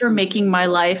thank you for making my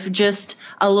life just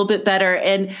a little bit better.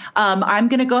 And I'm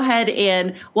going to go ahead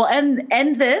and we'll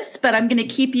end this, but I'm going to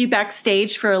keep you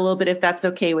backstage for a little bit, if that's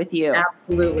okay with you.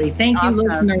 Absolutely. Thank you,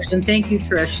 listeners. And thank you,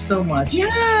 Trish, so much.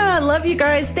 Yeah, love you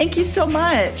guys. Thank you so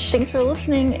much. Thanks for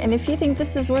listening. And if you think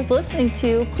this is worth listening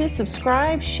to, please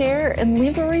subscribe, share, and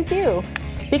leave a review.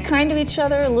 Be kind to each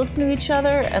other, listen to each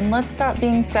other, and let's stop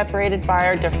being separated by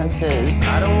our differences.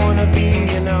 I don't want to be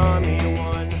an army